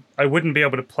game, I wouldn't be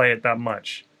able to play it that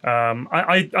much.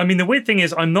 I mean, the weird thing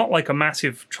is I'm not like a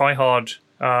massive tryhard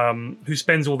who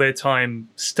spends all their time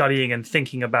studying and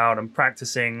thinking about and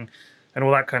practicing and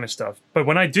all that kind of stuff. But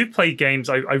when I do play games,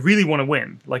 I really want to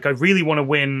win. Like, I really want to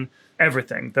win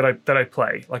everything that I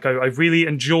play. Like, I really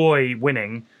enjoy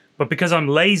winning, but because I'm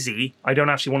lazy, I don't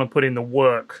actually want to put in the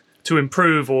work to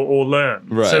improve or learn.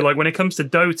 Right. So, like, when it comes to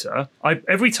Dota,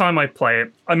 every time I play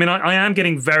it, I mean, I am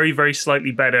getting very, very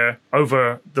slightly better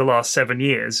over the last 7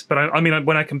 years. But I mean,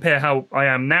 when I compare how I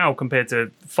am now compared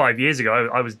to 5 years ago,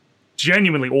 I was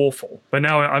genuinely awful. But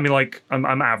now, I mean, like, I'm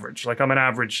average. Like, I'm an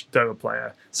average Dota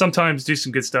player. Sometimes do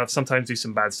some good stuff, sometimes do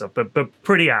some bad stuff, but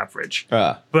pretty average.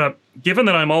 But given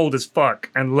that I'm old as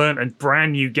fuck and learned a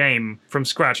brand new game from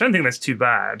scratch, I don't think that's too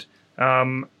bad.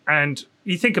 And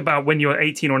you think about when you're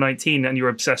 18 or 19 and you're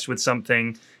obsessed with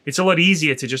something, it's a lot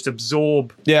easier to just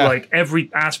absorb like every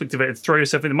aspect of it and throw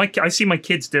yourself in. I see my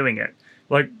kids doing it.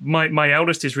 Like, my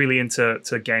eldest is really into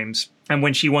games, and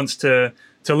when she wants to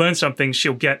learn something,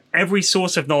 she'll get every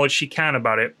source of knowledge she can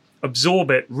about it,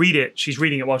 absorb it, read it. She's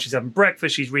reading it while she's having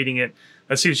breakfast. She's reading it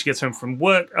as soon as she gets home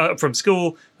from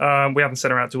school. We haven't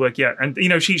sent her out to work yet. And, you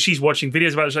know, she's watching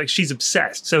videos about it. She's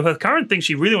obsessed. So her current thing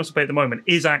she really wants to play at the moment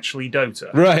is actually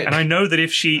Dota. Right. And I know that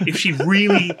if she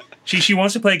really, she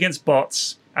wants to play against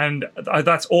bots, and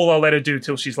that's all I'll let her do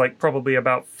till she's like probably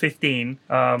about 15,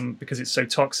 because it's so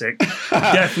toxic.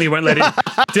 Definitely won't let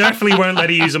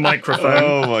her use a microphone.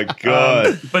 Oh my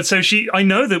God. But so I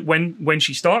know that when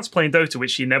she starts playing Dota,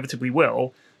 which she inevitably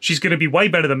will, she's going to be way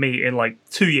better than me in like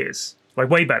 2 years. Like,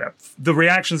 way better. The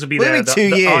reactions will be there.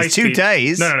 2 years? 2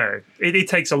 days? No. It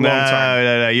takes a long time.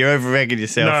 No. You're over-regging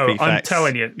yourself. No, I'm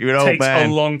telling you. You're an it old takes man.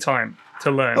 a long time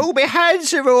to learn. Oh, my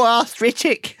hands are all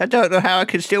arthritic. I don't know how I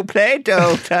can still play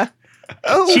Dota.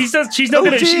 She's not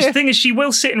going to. dear. The thing is, she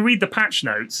will sit and read the patch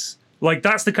notes. Like,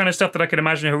 that's the kind of stuff that I can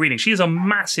imagine her reading. She is a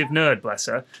massive nerd, bless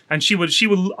her, and she would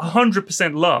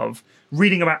 100% love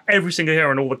reading about every single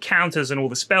hero and all the counters and all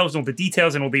the spells and all the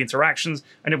details and all the interactions,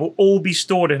 and it will all be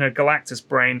stored in her Galactus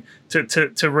brain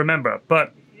to remember.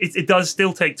 But it does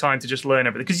still take time to just learn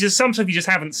everything, because there's some stuff you just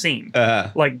haven't seen,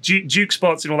 like juke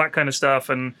spots and all that kind of stuff,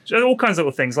 and all kinds of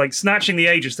little things like snatching the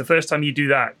Aegis. The first time you do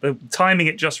that, the timing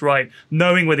it just right,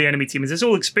 knowing where the enemy team is, it's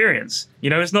all experience. You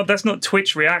know, that's not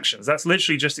Twitch reactions. That's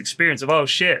literally just experience of, oh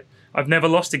shit, I've never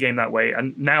lost a game that way,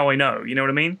 and now I know. You know what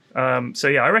I mean? So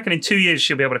yeah, I reckon in 2 years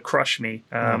she'll be able to crush me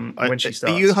when she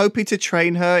starts. Are you hoping to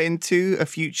train her into a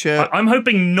future? I'm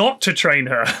hoping not to train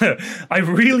her. I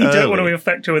really don't want to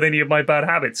infect her with any of my bad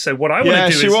habits. So what I want to do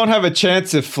is... she won't have a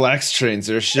chance if Flax trains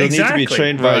her. She'll need to be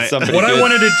trained by somebody What good. I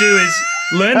wanted to do is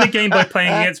learn the game by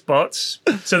playing against bots,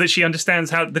 so that she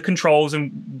understands how the controls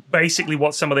and basically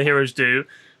what some of the heroes do.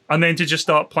 And then to just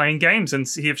start playing games and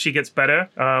see if she gets better.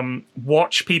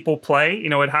 Watch people play. You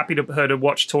know, I'd happy to her to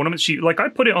watch tournaments. I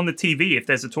put it on the TV if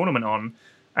there's a tournament on,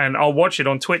 and I'll watch it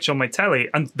on Twitch on my telly,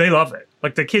 and they love it.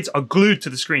 Like, the kids are glued to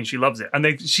the screen. She loves it,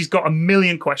 and she's got a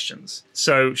million questions,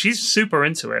 so she's super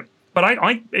into it. But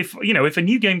if a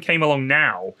new game came along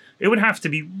now, it would have to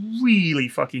be really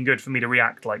fucking good for me to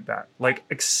react like that, like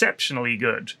exceptionally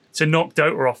good, to knock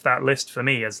Dota off that list for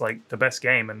me as like the best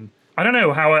game. And I don't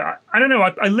know how I don't know.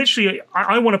 I literally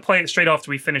want to play it straight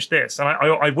after we finish this, and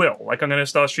I will. Like, I'm going to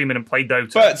start streaming and play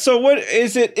Dota. But so what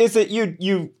is it? Is it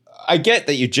you? I get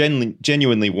that you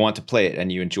genuinely want to play it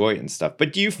and you enjoy it and stuff,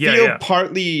 but do you feel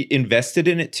partly invested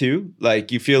in it too?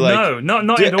 Like, you feel like no,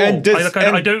 not at all.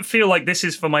 I don't feel like this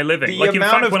is for my living. The like,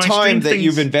 amount in fact, of time that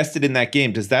you've invested in that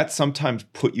game, does that sometimes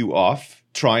put you off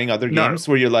trying other games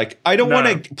where you're like, I don't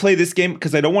want to play this game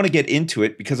because I don't want to get into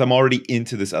it because I'm already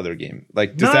into this other game?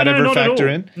 Like, does that ever factor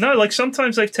in? No, like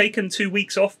sometimes I've taken 2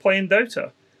 weeks off playing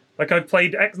Dota. Like,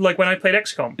 when I played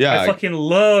XCOM. Yeah, I fucking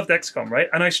loved XCOM, right?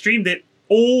 And I streamed it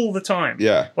all the time.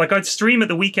 Yeah. Like, I'd stream at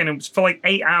the weekend and for like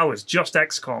 8 hours, just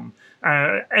XCOM.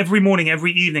 Every morning,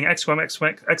 every evening,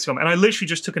 XCOM. And I literally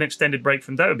just took an extended break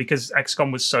from Dota because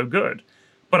XCOM was so good.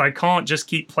 But I can't just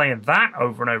keep playing that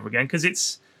over and over again because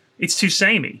it's too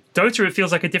samey. Dota, it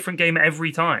feels like a different game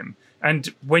every time.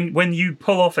 And when you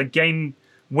pull off a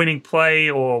game-winning play,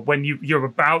 or when you're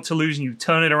about to lose and you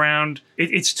turn it around,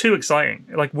 it's too exciting.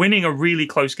 Like, winning a really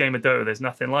close game of Dota, there's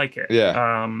nothing like it.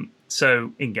 Yeah.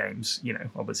 So in games, you know,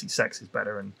 obviously sex is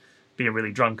better and being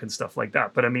really drunk and stuff like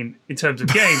that. But I mean, in terms of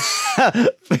games...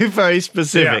 Very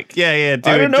specific. Yeah.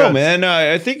 I don't know, man.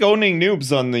 I think owning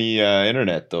noobs on the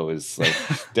internet, though, is like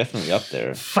definitely up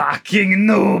there. Fucking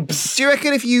noobs! Do you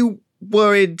reckon if you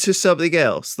were into something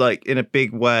else, like in a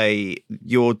big way,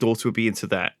 your daughter would be into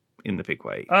that in the big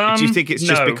way? Do you think it's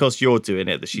just because you're doing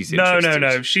it that she's interested?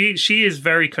 No. She is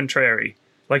very contrary.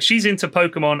 Like, she's into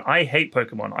Pokemon. I hate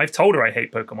Pokemon. I've told her I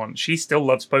hate Pokemon. She still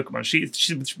loves Pokemon.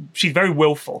 She's very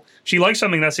willful. She likes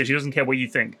something, that's it. She doesn't care what you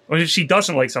think. Or if she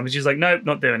doesn't like something, she's like, no,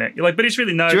 not doing it. You're like, but it's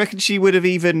really no. Do you reckon she would have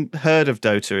even heard of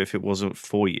Dota if it wasn't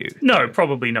for you? No,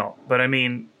 probably not. But I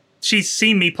mean, she's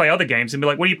seen me play other games and be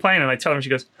like, what are you playing? And I tell her and she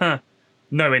goes,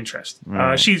 no interest.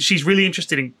 Right. She's really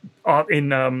interested in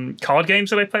card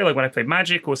games that I play, like when I play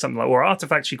Magic or something like, or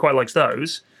Artifact. She quite likes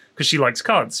those. Because she likes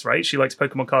cards, right? She likes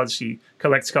Pokemon cards. She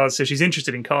collects cards, so she's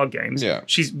interested in card games. Yeah.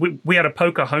 We had a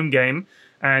poker home game,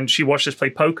 and she watched us play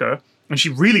poker, and she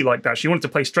really liked that. She wanted to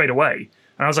play straight away.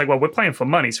 And I was like, well, we're playing for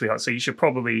money, sweetheart, so you should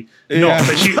probably not.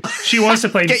 But she wants to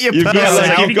play. Get your You've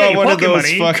got one of those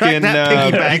money, fucking.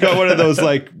 you You got one of those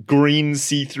like green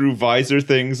see-through visor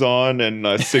things on, and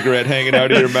a cigarette hanging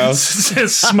out of your mouth.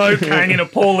 Smoke hanging, a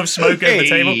pall of smoke over the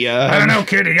table. I don't know,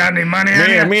 kid. You got any money?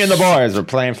 Me and the boys are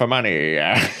playing for money.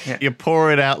 You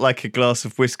pour it out like a glass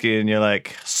of whiskey, and you're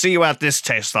like, "See what this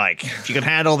tastes like. If you can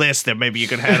handle this, then maybe you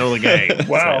can handle the game."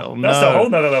 Wow, that's a whole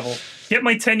nother level. Get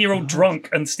my 10-year-old drunk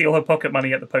and steal her pocket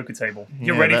money at the poker table.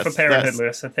 You're ready for parenthood,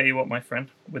 Lewis. I tell you what, my friend,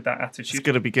 with that attitude. It's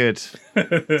going to be good.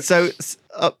 So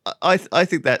I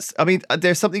think that's, I mean,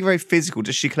 there's something very physical.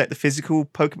 Does she collect the physical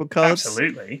Pokemon cards?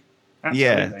 Absolutely.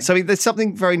 Yeah. So I mean, there's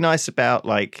something very nice about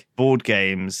like board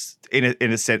games in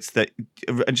a sense that,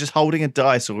 and just holding a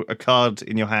dice or a card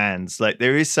in your hands, like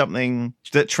there is something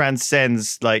that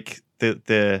transcends like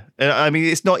the I mean,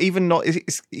 it's not like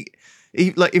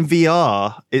in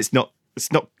VR, it's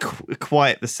not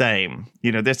quite the same.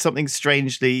 You know, there's something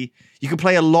strangely, you can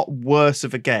play a lot worse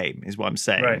of a game, is what I'm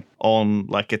saying, right, on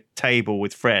like a table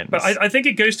with friends. But I think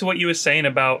it goes to what you were saying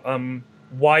about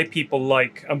why people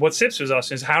like, and what Sips was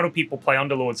asking is, how do people play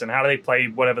Underlords and how do they play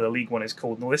whatever the League one is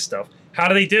called and all this stuff? How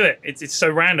do they do it? It's so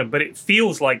random, but it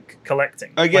feels like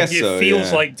collecting. I guess it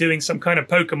feels like doing some kind of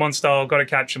Pokemon style, gotta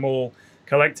catch them all,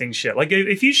 collecting shit. Like,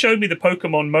 if you showed me the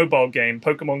Pokemon mobile game,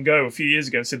 Pokemon Go, a few years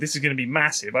ago and said this is going to be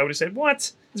massive, I would have said,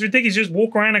 what? It's ridiculous. Just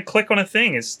walk around and click on a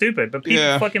thing. It's stupid. But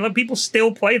people fucking love, people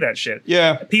still play that shit.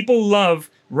 Yeah. People love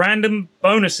random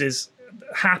bonuses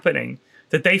happening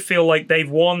that they feel like they've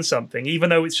won something, even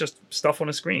though it's just stuff on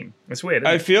a screen. It's weird.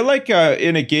 I feel like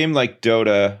in a game like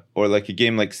Dota or like a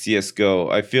game like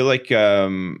CSGO, I feel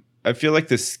like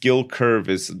the skill curve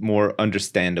is more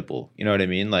understandable. You know what I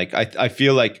mean? Like, I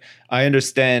feel like I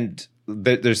understand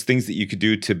that there's things that you could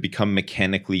do to become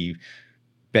mechanically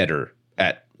better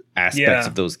at aspects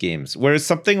of those games. Whereas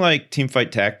something like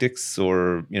Teamfight Tactics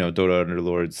or, you know, Dota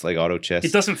Underlords, like Auto Chess,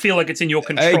 it doesn't feel like it's in your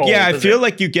control. I feel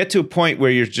like you get to a point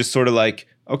where you're just sort of like,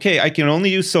 okay, I can only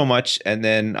use so much, and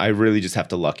then I really just have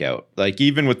to luck out. Like,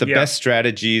 even with the best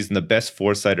strategies and the best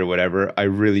foresight or whatever, I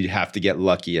really have to get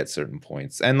lucky at certain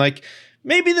points. And like,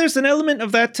 maybe there's an element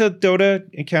of that to Dota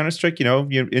and Counter-Strike. You know,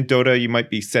 in Dota, you might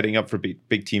be setting up for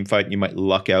big team fight, and you might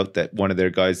luck out that one of their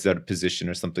guys is out of position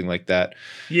or something like that.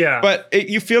 Yeah. But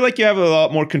you feel like you have a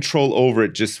lot more control over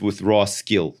it just with raw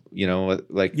skill, you know,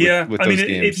 like with those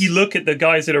games. If you look at the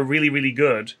guys that are really, really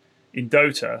good in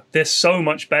Dota, they're so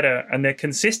much better, and they're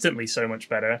consistently so much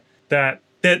better that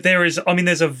there's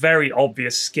a very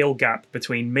obvious skill gap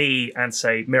between me and,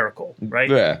 say, Miracle, right?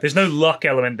 Yeah. There's no luck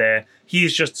element there. He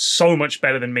is just so much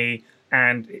better than me,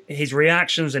 and his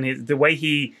reactions and the way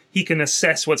he can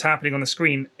assess what's happening on the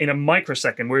screen in a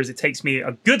microsecond, whereas it takes me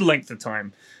a good length of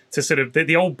time to sort of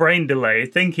the old brain delay,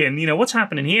 thinking, you know, what's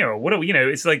happening here, or what, you know,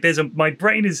 it's like my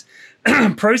brain is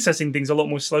processing things a lot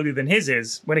more slowly than his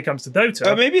is when it comes to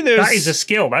Dota. That is a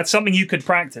skill. That's something you could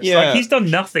practice. Yeah. Like, he's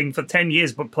done nothing for 10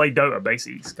 years but play Dota,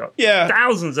 basically. He's got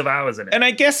thousands of hours in it. And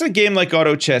I guess a game like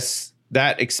Auto Chess,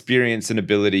 that experience and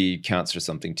ability counts for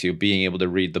something too. Being able to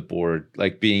read the board,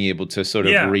 like being able to sort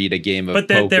of read a game of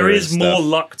poker. But there is more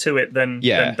luck to it than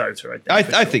Dota, I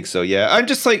think. I think so, yeah. I'm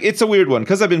just like, it's a weird one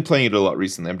because I've been playing it a lot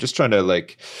recently. I'm just trying to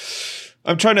like,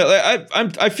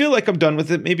 I feel like I'm done with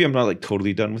it. Maybe I'm not like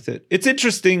totally done with it. It's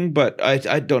interesting, but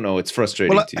I don't know. It's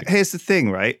frustrating too. Here's the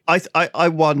thing, right? I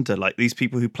wonder, like, these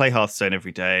people who play Hearthstone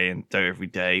every day and Dota every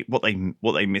day, what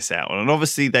they miss out on. And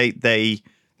obviously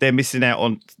they're missing out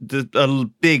on a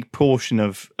big portion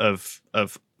of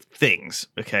things,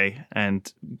 okay?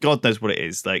 And God knows what it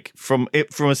is. Like, from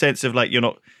a sense of like, you're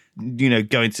not, you know,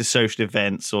 going to social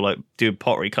events or like doing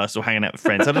pottery class or hanging out with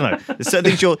friends. I don't know. There's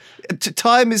certain things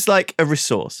time is like a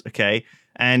resource, okay?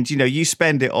 And, you know, you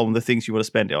spend it on the things you want to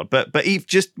spend it on. But if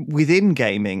just within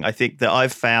gaming, I think that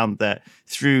I've found that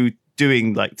through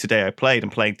doing, like, today I played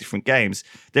and playing different games,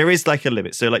 there is like a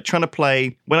limit. So like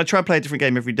when I try to play a different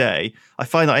game every day, I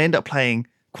find that I end up playing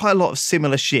quite a lot of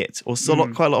similar shit, or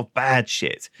quite a lot of bad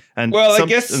shit. And I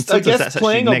guess that's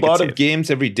playing a lot of negative. games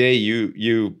every day,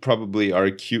 you probably are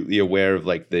acutely aware of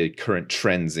like the current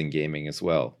trends in gaming as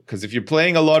well. Because if you're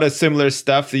playing a lot of similar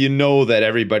stuff, you know that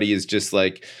everybody is just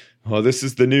like, oh, this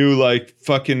is the new like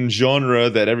fucking genre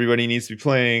that everybody needs to be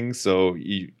playing. So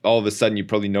all of a sudden you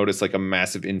probably notice like a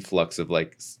massive influx of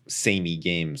like samey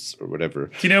games or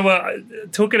whatever. Do you know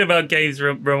what? Talking about games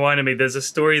reminded me. There's a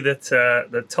story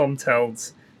that Tom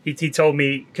tells. He told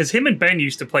me, because him and Ben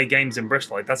used to play games in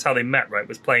Bristol. Like, that's how they met, right?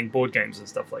 Was playing board games and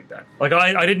stuff like that. Like,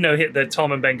 I didn't know that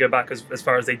Tom and Ben go back as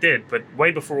far as they did, but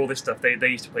way before all this stuff, they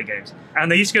used to play games.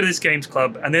 And they used to go to this games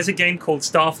club, and there's a game called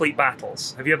Starfleet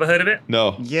Battles. Have you ever heard of it?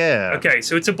 No. Yeah. Okay,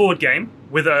 so it's a board game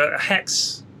with a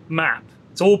hex map.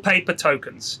 It's all paper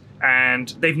tokens. And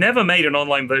they've never made an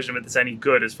online version of it that's any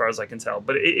good as far as I can tell.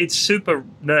 But it's super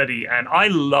nerdy, and I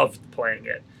loved playing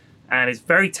it. And it's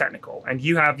very technical. And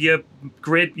you have your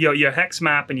grid, your hex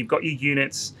map, and you've got your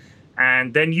units.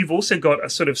 And then you've also got a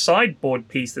sort of sideboard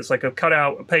piece that's like a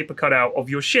paper cutout of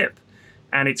your ship.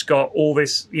 And it's got all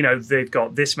this, they've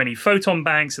got this many photon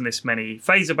banks and this many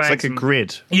phaser banks. It's like a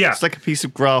grid. Yeah. It's like a piece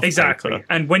of graph Exactly. paper.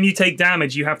 And when you take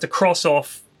damage, you have to cross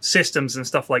off systems and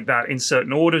stuff like that in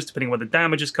certain orders, depending where the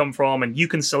damage has come from. And you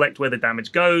can select where the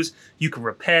damage goes. You can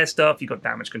repair stuff. You've got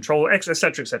damage control, et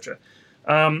cetera, et cetera.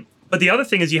 But the other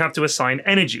thing is you have to assign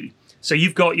energy. So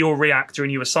you've got your reactor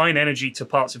and you assign energy to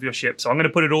parts of your ship. So I'm going to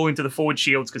put it all into the forward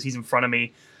shields because he's in front of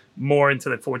me, more into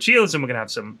the forward shields. And we're going to have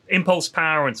some impulse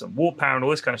power and some warp power and all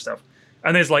this kind of stuff.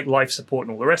 And there's like life support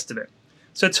and all the rest of it.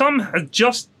 So Tom had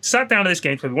just sat down to this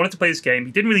game club. He wanted to play this game.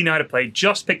 He didn't really know how to play,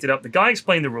 just picked it up. The guy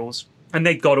explained the rules. And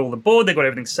they got all the board, they got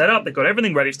everything set up, they got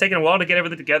everything ready. It's taken a while to get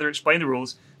everything together, explain the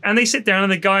rules. And they sit down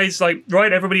and the guy's like,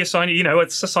 right, everybody assign it,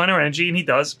 let's assign our energy, and he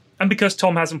does. And because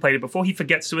Tom hasn't played it before, he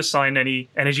forgets to assign any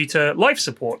energy to life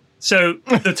support. So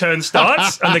the turn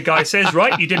starts, and the guy says,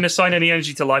 right, you didn't assign any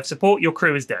energy to life support, your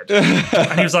crew is dead.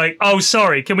 And he was like, oh,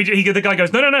 sorry, can we the guy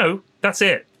goes, no, that's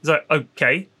it. He's like,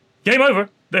 okay, game over.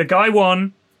 The guy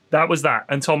won, that was that.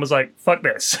 And Tom was like, fuck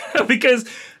this. Because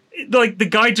like the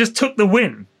guy just took the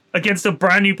win against a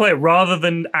brand new player rather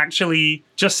than actually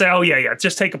just say, oh, yeah,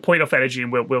 just take a point off energy and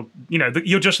we'll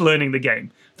you're just learning the game.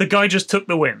 The guy just took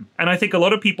the win. And I think a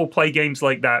lot of people play games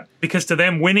like that because to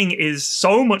them, winning is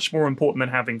so much more important than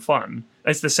having fun.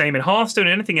 It's the same in Hearthstone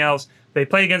and anything else. They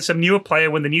play against some newer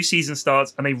player when the new season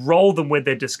starts and they roll them with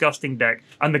their disgusting deck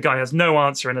and the guy has no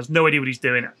answer and has no idea what he's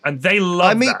doing. And they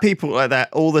love I meet people like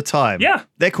that all the time. Yeah.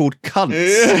 They're called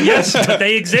cunts. Yes, but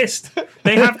they exist.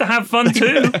 They have to have fun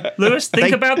too. Lewis,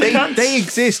 think about the cunts. They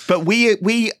exist, but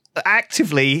we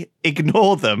actively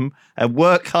ignore them and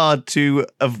work hard to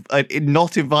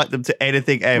not invite them to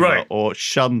anything ever or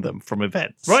shun them from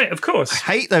events. Right, of course. I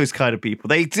hate those kind of people.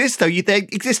 They exist though. They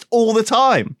exist all the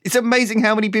time. It's amazing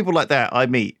how many people like that I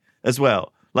meet as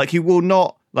well. Like who will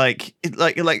not like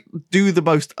do the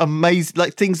most amazing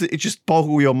like things that just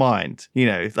boggle your mind.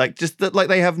 Like just that like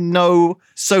they have no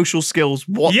social skills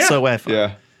whatsoever.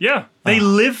 Yeah. Yeah, they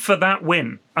live for that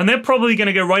win. And they're probably going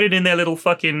to go write it in their little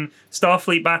fucking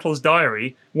Starfleet Battles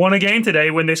diary. Won a game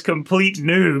today when this complete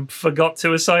noob forgot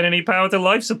to assign any power to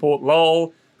life support.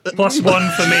 Lol.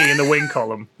 +1 for me in the win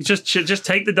column. He just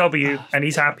take the W and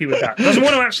he's happy with that. Doesn't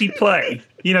want to actually play.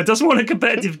 Doesn't want a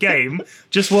competitive game.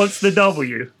 Just wants the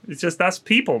W. It's just, that's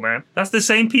people, man. That's the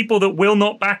same people that will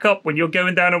not back up when you're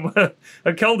going down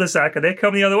a cul-de-sac and they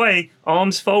come the other way,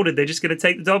 arms folded. They're just going to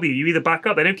take the W. You either back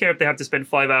up. They don't care if they have to spend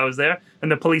 5 hours there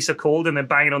and the police are called and they're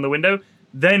banging on the window.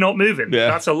 They're not moving.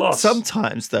 Yeah. That's a loss.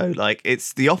 Sometimes though, like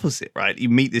it's the opposite, right? You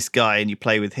meet this guy and you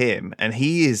play with him and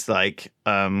he is like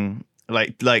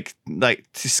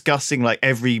discussing like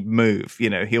every move,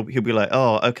 he'll be like,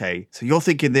 oh, okay, so you're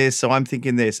thinking this, so I'm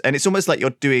thinking this, and it's almost like you're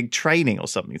doing training or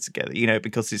something together,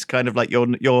 because it's kind of like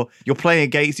you're playing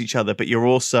against each other, but you're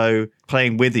also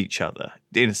playing with each other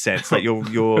in a sense. Like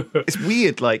you're it's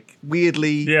weird, like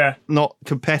weirdly not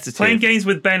competitive. Playing games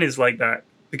with Ben is like that.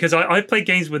 Because I play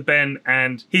games with Ben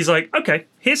and he's like, okay,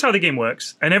 here's how the game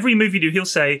works. And every move you do, he'll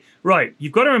say, right,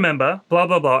 you've got to remember, blah,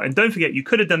 blah, blah. And don't forget, you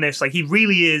could have done this. Like, he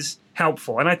really is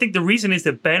helpful. And I think the reason is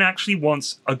that Ben actually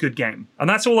wants a good game. And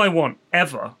that's all I want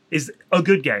ever is a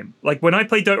good game. Like when I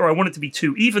play Dota, I want it to be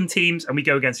 2 even teams and we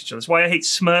go against each other. That's why I hate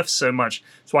Smurfs so much.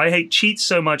 That's why I hate cheats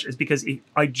so much, is because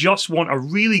I just want a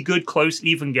really good, close,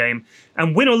 even game.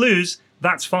 And win or lose,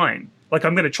 that's fine. Like,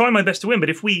 I'm going to try my best to win, but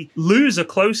if we lose a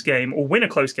close game or win a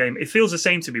close game, it feels the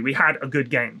same to me. We had a good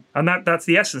game. And that's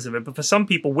the essence of it. But for some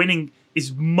people, winning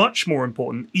is much more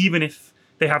important, even if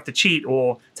they have to cheat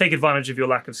or take advantage of your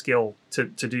lack of skill to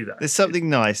do that. There's something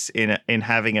nice in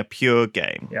having a pure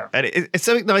game. Yeah. And it's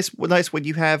something nice when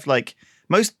you have, like,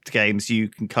 most games you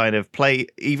can kind of play,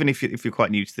 even if you're quite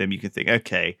new to them, you can think,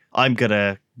 okay, I'm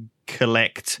gonna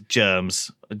collect germs.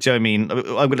 Do you know what I mean?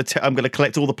 I'm gonna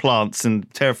collect all the plants and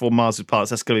terraform Mars with plants.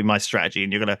 That's gonna be my strategy,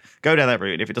 and you're gonna go down that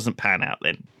route. And if it doesn't pan out,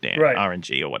 then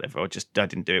RNG or whatever, or just I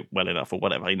didn't do it well enough or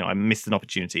whatever. You know, I missed an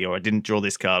opportunity, or I didn't draw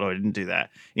this card, or I didn't do that.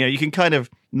 You know, you can kind of,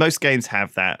 most games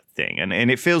have that thing, and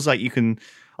it feels like you can.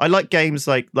 I like games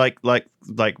like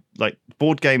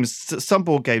board games. Some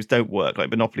board games don't work.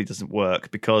 Like Monopoly doesn't work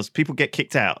because people get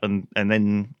kicked out, and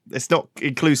then it's not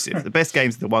inclusive. The best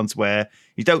games are the ones where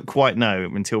you don't quite know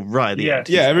until right at the end.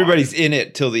 Yeah, everybody's in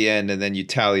it till the end, and then you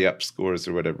tally up scores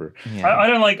or whatever. Yeah. I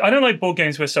don't like board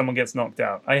games where someone gets knocked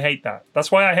out. I hate that.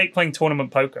 That's why I hate playing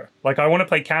tournament poker. Like, I want to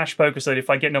play cash poker so that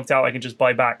if I get knocked out, I can just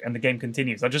buy back and the game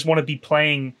continues. I just want to be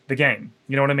playing the game.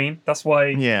 You know what I mean? That's why.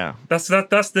 Yeah. That's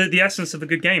the essence of a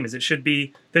good game. Is it should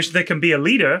be there can be a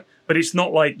leader, but it's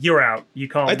not like you're out. You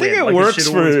can't. I think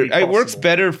win. It works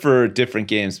better for different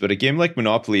games, but a game like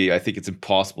Monopoly, I think it's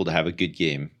impossible to have a good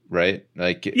game, right?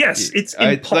 Like, yes, it's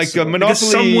impossible. Like a Monopoly,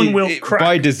 someone will crack.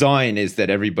 By design, is that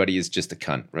everybody is just a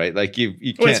cunt, right? Like you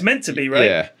can't. Well, it's meant to be,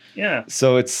 right? Yeah.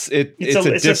 So it's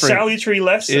a salutary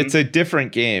lesson. It's a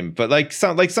different game, but like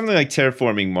something like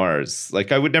Terraforming Mars.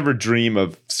 Like, I would never dream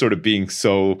of sort of being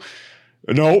so.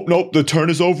 Nope, the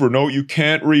turn is over. No, you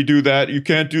can't redo that. You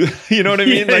can't do that. You know what I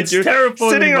mean? Yeah, like, you're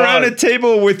sitting around a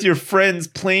table with your friends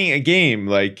playing a game.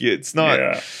 Like, it's not.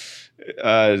 Yeah.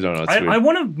 I don't know. I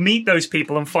want to meet those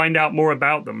people and find out more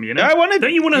about them. You know,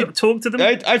 don't you want to talk to them?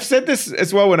 I've said this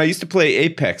as well when I used to play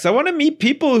Apex. I want to meet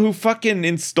people who fucking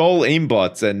install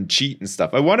aimbots and cheat and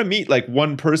stuff. I want to meet like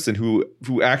one person who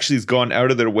actually has gone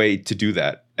out of their way to do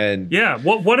that. And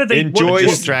what are they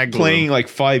enjoys playing like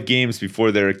 5 games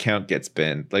before their account gets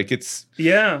banned? Like, it's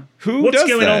what's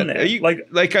going on there?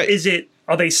 Is it?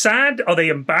 Are they sad? Are they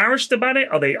embarrassed about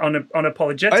it? Are they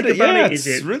unapologetic about it?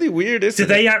 It's really weird, isn't it?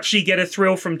 Do they actually get a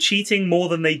thrill from cheating more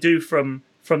than they do from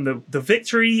the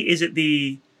victory? Is it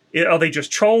are they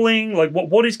just trolling? Like,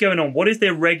 what is going on? What is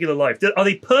their regular life? Are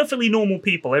they perfectly normal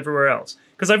people everywhere else?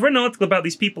 Because I've read an article about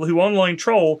these people who online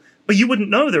troll, but you wouldn't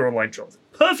know they're online trolls.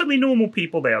 Perfectly normal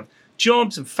people. They have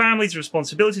jobs and families,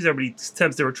 responsibilities. Everybody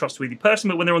says they're a trustworthy person,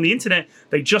 but when they're on the internet,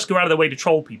 they just go out of their way to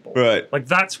troll people. Right. Like,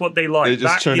 that's what they like. They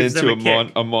just turn into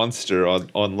a monster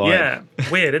online. Yeah.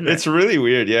 Weird, isn't it? It's really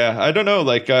weird. Yeah. I don't know.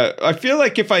 Like, I feel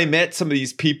like if I met some of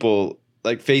these people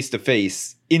like face to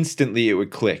face, instantly it would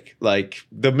click. Like,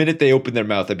 the minute they open their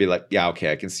mouth, I'd be like, yeah,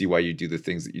 okay, I can see why you do the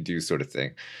things that you do, sort of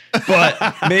thing.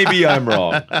 But maybe I'm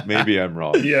wrong.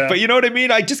 Yeah. But you know what I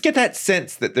mean? I just get that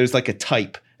sense that there's like a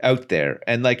type out there,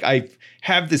 and like I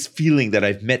have this feeling that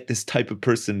I've met this type of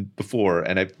person before,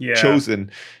 and I've chosen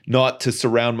not to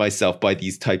surround myself by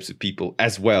these types of people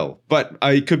as well. But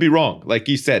I could be wrong. Like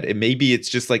you said, maybe it's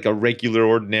just like a regular,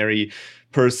 ordinary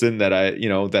person that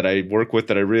I work with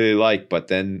that I really like, but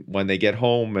then when they get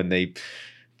home and they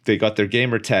got their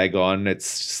gamer tag on,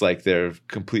 it's just like they're a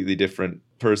completely different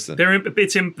person. They're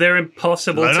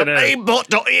impossible to know.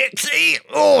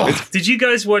 Did you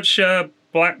guys watch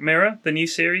Black Mirror, the new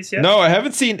series yet? No, I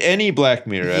haven't seen any Black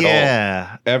Mirror at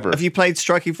all. Ever. Have you played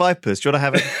Striking Vipers? Do you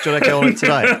want to go on it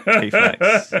tonight?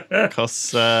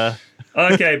 Because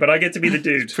okay, but I get to be the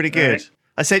dude. It's pretty good. Right.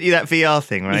 I sent you that VR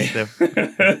thing, right?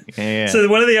 So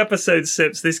one of the episodes,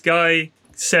 Sips, this guy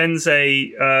sends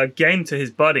a game to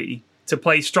his buddy to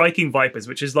play Striking Vipers,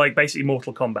 which is like basically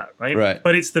Mortal Kombat, right? Right.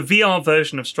 But it's the VR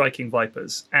version of Striking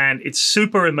Vipers, and it's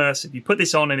super immersive. You put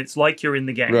this on, and it's like you're in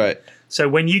the game. Right. So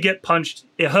when you get punched,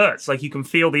 it hurts. Like, you can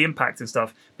feel the impact and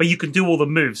stuff, but you can do all the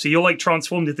moves. So you're like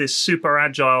transformed into this super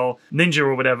agile ninja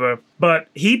or whatever. But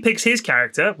he picks his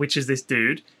character, which is this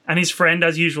dude, and his friend,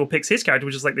 as usual, picks his character,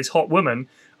 which is like this hot woman.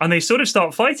 And they sort of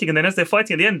start fighting, and then as they're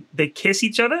fighting at the end, they kiss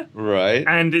each other. Right.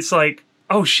 And it's like,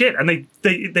 oh shit. And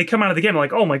they come out of the game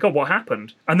like, oh my God, what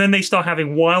happened? And then they start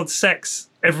having wild sex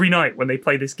every night when they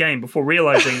play this game before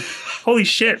realizing, holy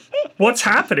shit, what's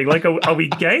happening? Like, are we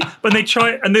gay? But they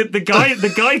try, and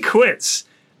the guy quits.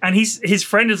 And his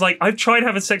friend is like, I've tried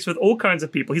having sex with all kinds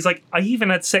of people. He's like, I even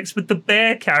had sex with the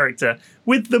bear character.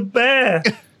 With the bear.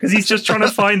 Because he's just trying to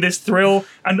find this thrill.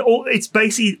 And it's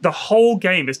basically, the whole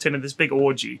game is turned into this big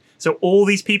orgy. So all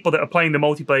these people that are playing the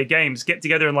multiplayer games get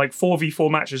together in like 4v4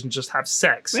 matches and just have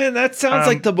sex. Man, that sounds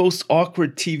like the most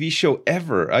awkward TV show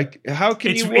ever. How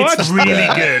can you watch It's really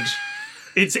good.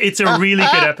 It's a really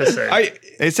good episode.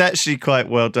 It's actually quite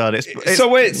well done.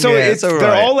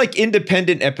 They're all like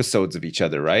independent episodes of each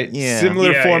other, right? Yeah.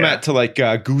 Similar format to like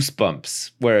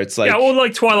Goosebumps, where it's like or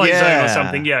like Twilight Zone or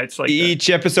something. Yeah, it's like each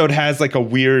episode has like a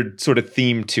weird sort of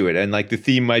theme to it, and like the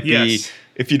theme might be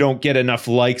if you don't get enough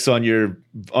likes on your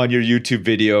YouTube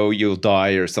video, you'll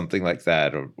die or something like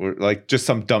that, or like just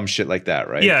some dumb shit like that,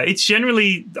 right? Yeah, it's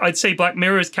generally, I'd say Black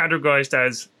Mirror is categorized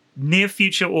as near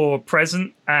future or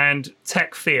present and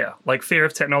tech fear, like fear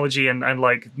of technology and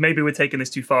like maybe we're taking this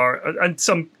too far, and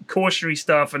some cautionary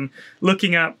stuff and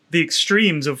looking at the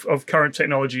extremes of current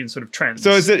technology and sort of trends.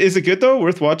 So is it good though?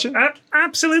 Worth watching?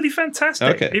 Absolutely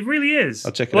fantastic. Okay. It really is.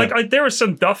 I'll check it out. There are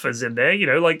some duffers in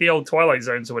there, like the old Twilight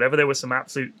Zones or whatever. There were some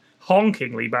absolute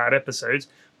honkingly bad episodes,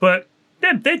 but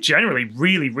they're generally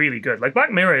really, really good. Like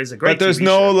Black Mirror is a great. But there's TV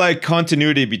no show. like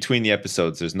continuity between the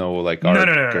episodes. There's no like arc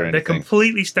No. or anything. They're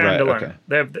completely standalone.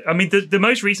 Right, okay. The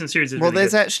most recent series is Well, really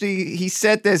there's good. he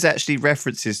said there's actually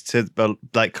references to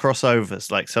like crossovers.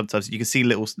 Like sometimes you can see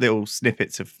little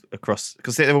snippets of across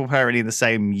because they're all apparently in the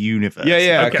same universe.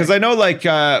 Yeah. Okay. Because I know like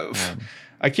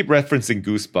I keep referencing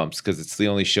Goosebumps because it's the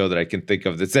only show that I can think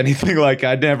of that's anything like.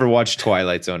 I'd never watched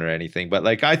Twilight Zone or anything, but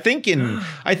like I think in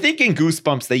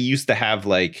Goosebumps they used to have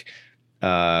like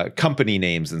company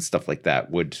names and stuff like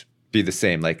that would be the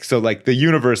same. Like so, like the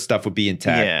universe stuff would be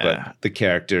intact, but the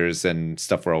characters and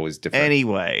stuff were always different.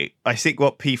 Anyway, I think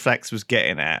what P-Flex was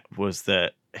getting at was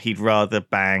that he'd rather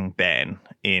bang Ben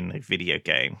in a video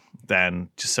game than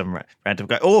just some random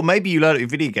guy. Or maybe you learn a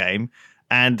video game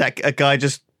and that a guy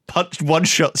just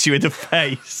one-shots you in the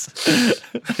face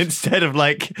instead of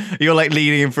like you're like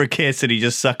leaning in for a kiss and he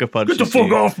just sucker punches Get the fuck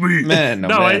off me, man!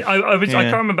 No, I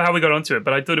can't remember how we got onto it,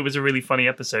 but I thought it was a really funny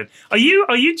episode. Are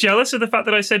you jealous of the fact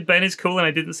that I said Ben is cool and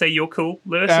I didn't say you're cool,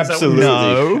 Lewis? Absolutely,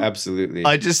 No. absolutely.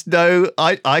 I just know.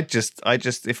 I just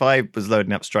if I was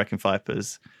loading up Striking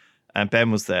Vipers and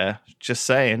Ben was there, just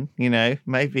saying,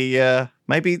 maybe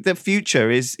the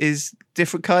future is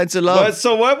different kinds of love.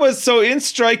 So in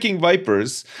Striking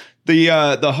Vipers, the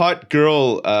hot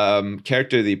girl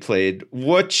character that he played,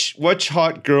 which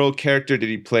hot girl character did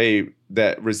he play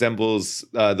that resembles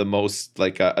the most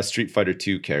like a Street Fighter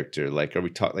 2 character? Like, are we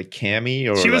talking like Cammy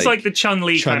or? She was like the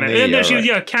Chun-Li kind of. No, she was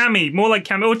Cammy, more like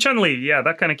Cammy or Chun-Li. Yeah,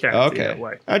 that kind of character. Okay. That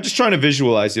way. I'm just trying to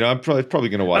visualize. I'm probably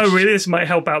going to watch. Oh, really? This might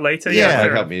help out later. Yeah.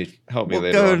 fair Help enough. me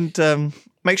later. Go on. and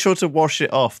make sure to wash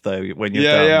it off though when you're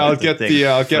done. I'll with get thing.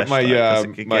 I'll get my Fleshlight, 'cause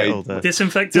it could get all the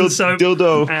Disinfectant soap.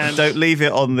 dildo. And Don't leave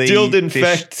it on the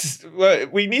Disinfect. Well,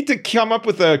 we need to come up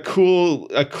with a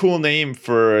cool name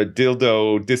for a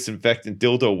dildo disinfectant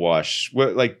dildo wash.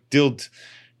 What like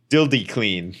dildy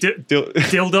clean.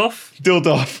 Dildoff.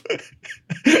 Dildoff.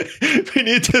 We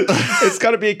need to. It's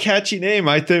got to be a catchy name.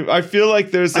 I feel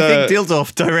like there's. I think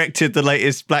Dildoff directed the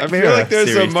latest Black Mirror. I feel like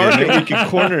there's series, a market didn't we he? can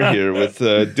corner here with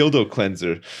dildo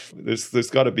cleanser. There's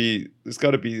got to be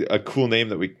a cool name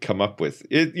that we can come up with.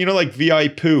 Like VI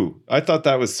Poo. I thought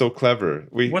that was so clever.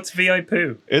 What's VI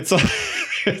Poo? It's like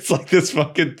it's like this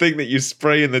fucking thing that you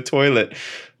spray in the toilet.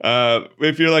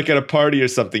 If you're like at a party or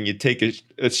something, you take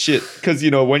a shit because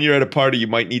when you're at a party, you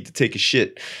might need to take a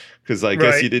shit. Because I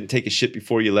guess you didn't take a shit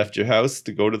before you left your house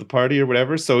to go to the party or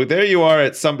whatever. So there you are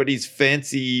at somebody's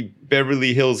fancy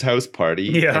Beverly Hills house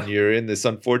party. And you're in this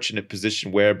unfortunate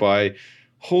position whereby,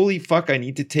 holy fuck, I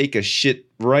need to take a shit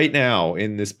right now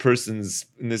in this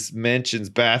mansion's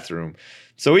bathroom.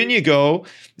 So in you go,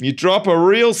 you drop a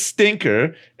real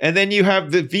stinker, and then you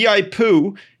have the VI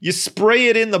poo, you spray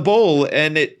it in the bowl,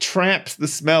 and it traps the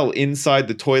smell inside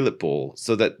the toilet bowl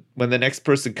so that when the next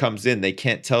person comes in, they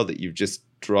can't tell that you've just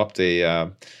dropped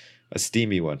a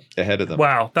steamy one ahead of them.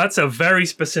 Wow, that's a very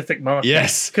specific market.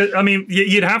 Yes. I mean,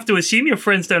 you'd have to assume your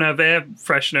friends don't have air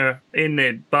freshener in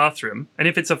their bathroom. And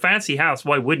if it's a fancy house,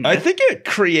 why wouldn't I it? think it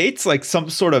creates like some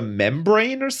sort of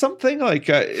membrane or something. Like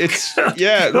it's,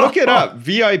 look it up.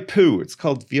 VI poo. It's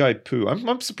called VI poo.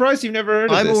 I'm surprised you've never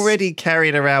heard of I'm this. already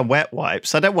carrying around wet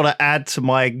wipes. I don't want to add to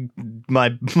my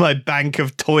bank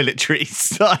of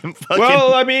toiletries.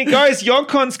 Well, I mean, guys,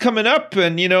 YonCon's coming up,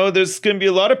 and there's going to be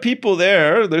a lot of people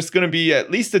there. There's going to be at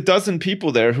least a dozen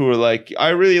people there who are like, I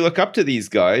really look up to these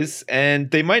guys, and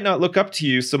they might not look up to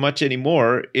you so much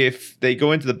anymore if they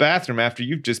go into the bathroom after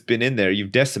you've just been in there.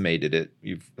 You've decimated it.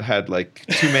 You've had like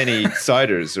too many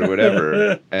ciders or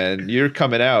whatever, and you're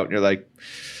coming out, and you're like,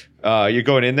 you're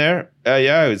going in there?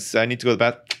 I need to go to the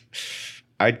bath.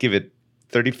 I'd give it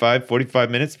 35, 45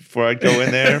 minutes before I'd go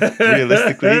in there.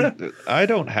 Realistically, I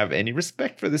don't have any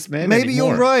respect for this man Maybe anymore.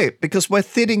 you're right, because we're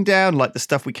thinning down like the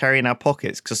stuff we carry in our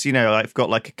pockets. Because I've got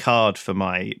like a card for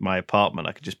my apartment.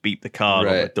 I could just beep the card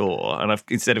on the door, and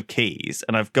instead of keys.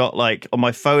 And I've got like on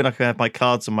my phone, I can have my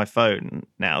cards on my phone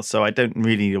now, so I don't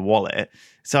really need a wallet.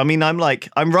 So I mean, I'm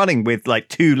running with like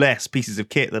 2 less pieces of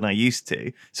kit than I used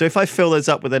to. So if I fill those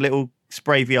up with a little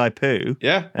spray VI poo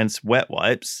and some wet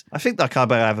wipes, I think that I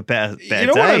might have a better You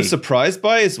know day. what I'm surprised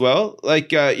by as well? Like,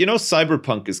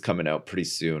 Cyberpunk is coming out pretty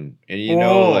soon. And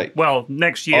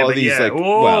next year, all but these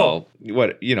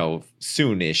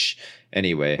soonish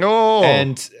anyway. Oh.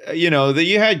 And,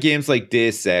 you had games like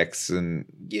Deus Ex and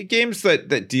games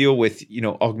that deal with,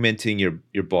 augmenting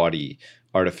your body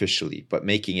artificially, but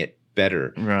making it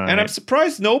better. Right. And I'm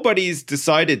surprised nobody's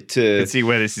decided to Let's see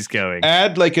where this is going.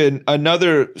 add like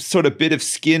another sort of bit of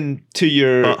skin to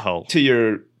your butthole, to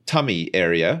your tummy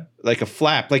area, like a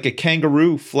flap, like a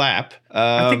kangaroo flap.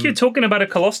 I think you're talking about a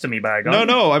colostomy bag.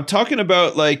 No, I'm talking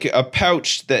about like a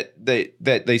pouch that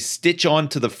they stitch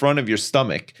onto the front of your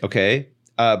stomach. Okay.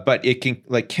 But it can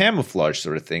like camouflage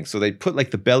sort of thing. So they put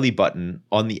like the belly button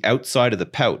on the outside of the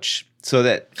pouch, so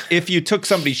that if you took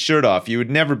somebody's shirt off, you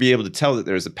would never be able to tell that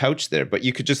there's a pouch there. But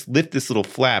you could just lift this little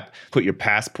flap, put your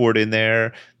passport in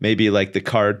there, maybe like the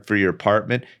card for your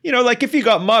apartment. Like if you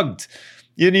got mugged,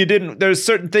 there's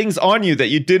certain things on you that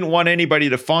you didn't want anybody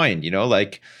to find,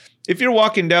 like if you're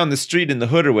walking down the street in the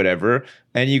hood or whatever,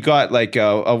 and you got like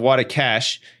a wad of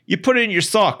cash, you put it in your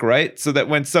sock, right? So that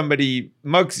when somebody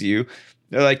mugs you,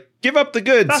 they're like, give up the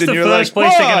goods. That's and the you're first like,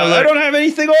 place they're gonna look. I don't have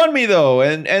anything on me though.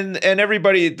 And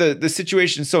everybody, the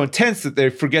situation's so intense that they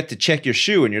forget to check your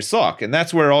shoe and your sock. And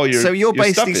that's where all your So you're your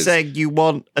stuff basically is. saying you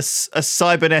want a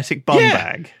cybernetic bum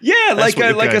bag. Yeah, That's like what you're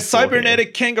a going for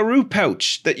cybernetic kangaroo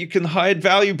pouch that you can hide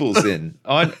valuables in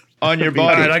on your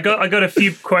body. All right, I got a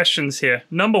few questions here.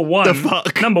 Number one,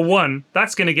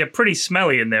 that's going to get pretty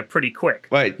smelly in there pretty quick.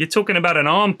 Right. You're talking about an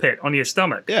armpit on your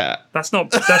stomach. Yeah. That's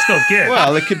not good.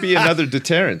 Well, it could be another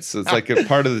deterrent. So it's like a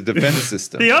part of the defense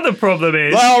system. The other problem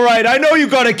is... All right, I know you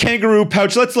got a kangaroo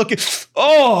pouch. Let's look at...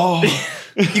 Oh!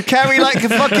 You carry like a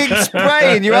fucking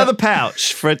spray in your other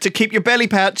pouch to keep your belly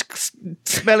pouch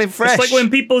smelling fresh. It's like when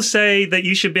people say that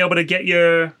you should be able to get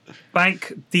your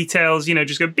bank details,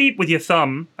 just go beep with your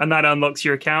thumb and that unlocks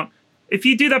your account. If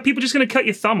you do that, people are just going to cut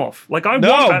your thumb off. Like, I want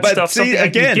that stuff, something I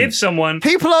can give someone.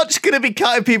 People aren't just going to be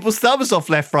cutting people's thumbs off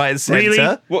left, right, and centre.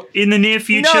 Really? Well, in the near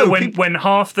future, No, when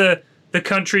half the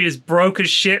country is broke as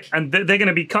shit and they're going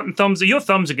to be cutting thumbs, your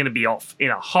thumbs are going to be off in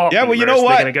a heartbeat. Yeah, well, you know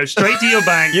what? They're going to go straight to your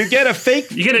bank. You get a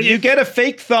fake. You get a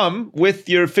fake thumb with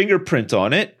your fingerprint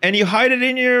on it, and you hide it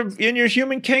in your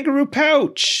human kangaroo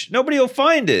pouch. Nobody will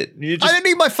find it. I don't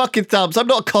need my fucking thumbs. I'm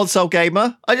not a console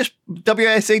gamer. I just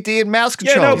WSAD and mouse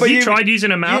controls. Yeah, no, but you tried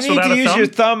using a mouse you need without to a use thumb? your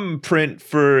thumbprint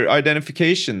for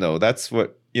identification, though. That's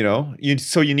what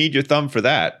so you need your thumb for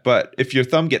that. But if your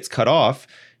thumb gets cut off,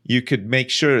 you could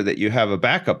make sure that you have a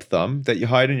backup thumb that you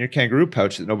hide in your kangaroo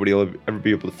pouch that nobody will ever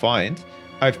be able to find.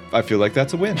 I feel like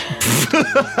that's a win.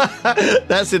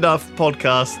 That's enough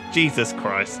podcast. Jesus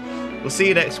Christ. We'll see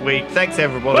you next week. Thanks,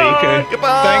 everybody. Okay.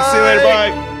 Goodbye. Thanks. See you later.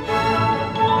 Bye.